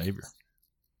my Savior.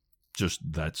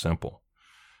 Just that simple.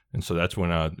 And so that's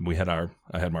when I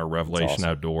had my Revelation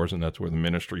Outdoors, and that's where the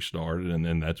ministry started. And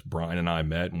then that's Brian and I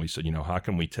met, and we said, how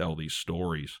can we tell these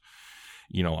stories?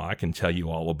 I can tell you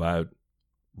all about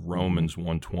Romans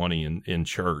 1:20 in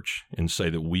church and say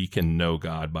that we can know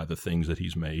God by the things that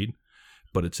He's made.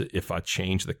 But if I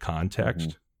change the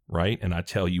context, mm-hmm. right, and I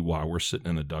tell you why we're sitting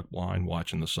in the duck blind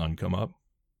watching the sun come up,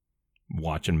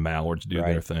 watching mallards do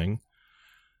their thing,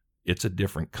 it's a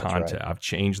different context. Right. I've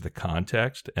changed the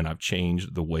context, and I've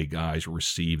changed the way guys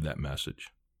receive that message.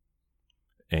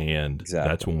 And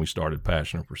that's when we started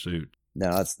Passion and Pursuit.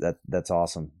 No, that's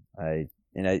awesome. I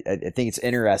think it's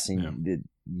interesting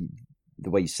the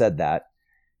way you said that,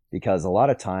 because a lot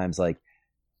of times, like,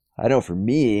 I know for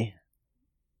me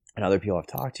and other people I've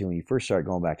talked to, when you first start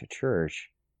going back to church,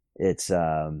 it's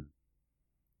kind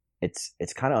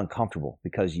of uncomfortable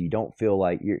because you don't feel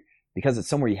like because it's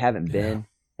somewhere you haven't been.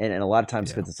 And a lot of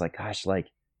times it's like, gosh, like,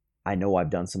 I know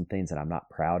I've done some things that I'm not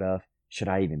proud of. Should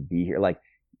I even be here? Like,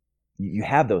 you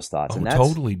have those thoughts. And that's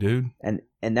totally, dude. And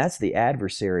that's the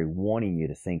adversary wanting you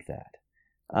to think that.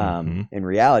 Mm-hmm. In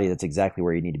reality, that's exactly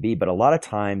where you need to be. But a lot of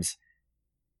times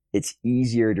it's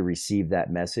easier to receive that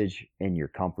message in your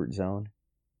comfort zone.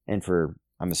 And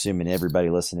I'm assuming everybody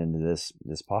listening to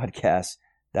this podcast,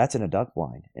 that's in a duck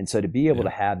blind. And so to be able to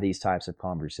have these types of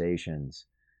conversations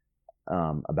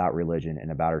about religion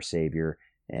and about our Savior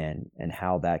and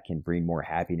how that can bring more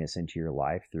happiness into your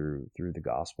life through the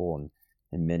gospel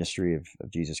and ministry of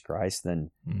Jesus Christ, then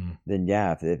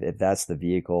if that's the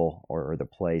vehicle or the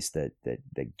place that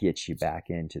gets you back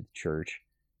into the church,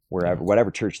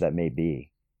 whatever church that may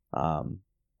be,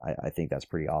 I think that's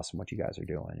pretty awesome what you guys are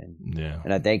doing,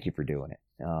 and I thank you for doing it.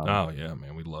 Oh yeah,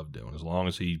 man, we love doing it. As long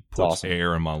as He puts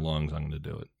air in my lungs, I'm going to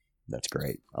do it. That's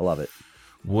great. I love it.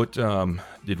 What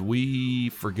did we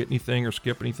forget anything or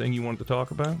skip anything you wanted to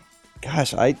talk about?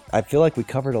 Gosh, I feel like we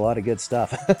covered a lot of good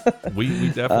stuff. we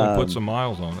definitely put some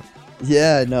miles on it.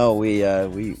 Yeah, no, we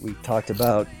talked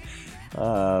about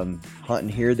hunting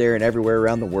here, there, and everywhere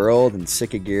around the world, and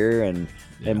Sitka gear, and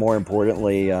more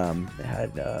importantly,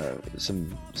 had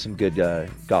some good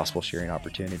gospel sharing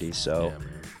opportunities. So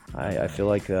I feel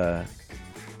like I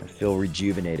feel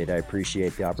rejuvenated. I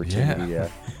appreciate the opportunity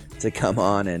to come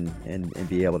on and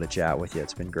be able to chat with you.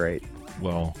 It's been great.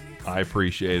 Well, I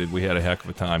appreciate it. We had a heck of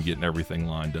a time getting everything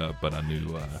lined up, but I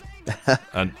knew.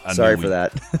 I Sorry knew for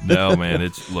that. No, man.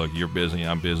 Look, you're busy.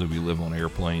 I'm busy. We live on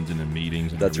airplanes and in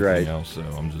meetings and That's everything right. else. So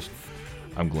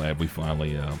I'm glad we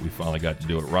finally got to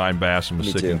do it. Ryan Bassam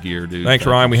was sick in gear, dude. Thanks,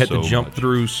 Ryan. We had so to jump much.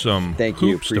 through some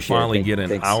hoops to finally get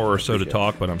an hour or so to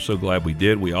talk, but I'm so glad we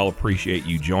did. We all appreciate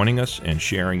you joining us and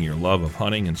sharing your love of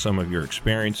hunting and some of your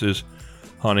experiences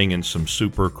hunting in some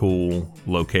super cool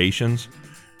locations.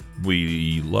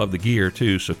 We love the gear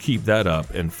too, so keep that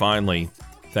up. And finally,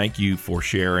 thank you for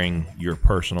sharing your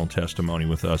personal testimony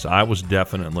with us. I was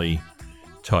definitely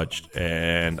touched,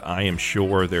 and I am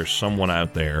sure there's someone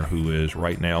out there who is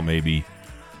right now maybe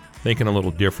thinking a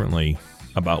little differently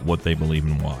about what they believe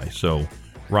and why. So,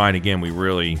 Ryan, again, we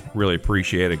really, really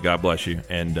appreciate it. God bless you,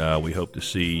 and we hope to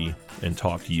see and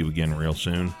talk to you again real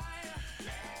soon.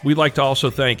 We'd like to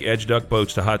also thank Edge Duck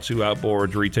Boats, Tohatsu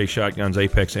Outboards, Rite Shotguns,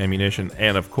 Apex Ammunition,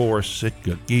 and of course,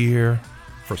 Sitka Gear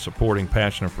for supporting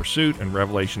Passion of Pursuit and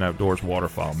Revelation Outdoors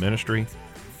Waterfowl Ministry.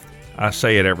 I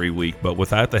say it every week, but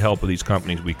without the help of these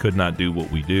companies, we could not do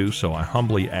what we do. So I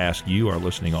humbly ask you, our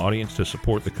listening audience, to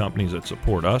support the companies that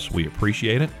support us. We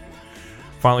appreciate it.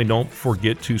 Finally, don't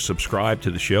forget to subscribe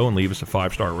to the show and leave us a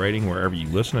 5-star rating wherever you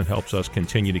listen. It helps us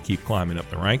continue to keep climbing up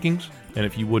the rankings. And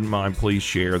if you wouldn't mind, please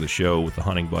share the show with the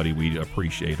hunting buddy. We'd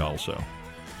appreciate also.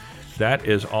 That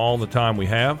is all the time we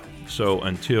have. So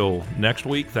until next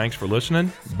week, thanks for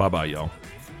listening. Bye-bye, y'all.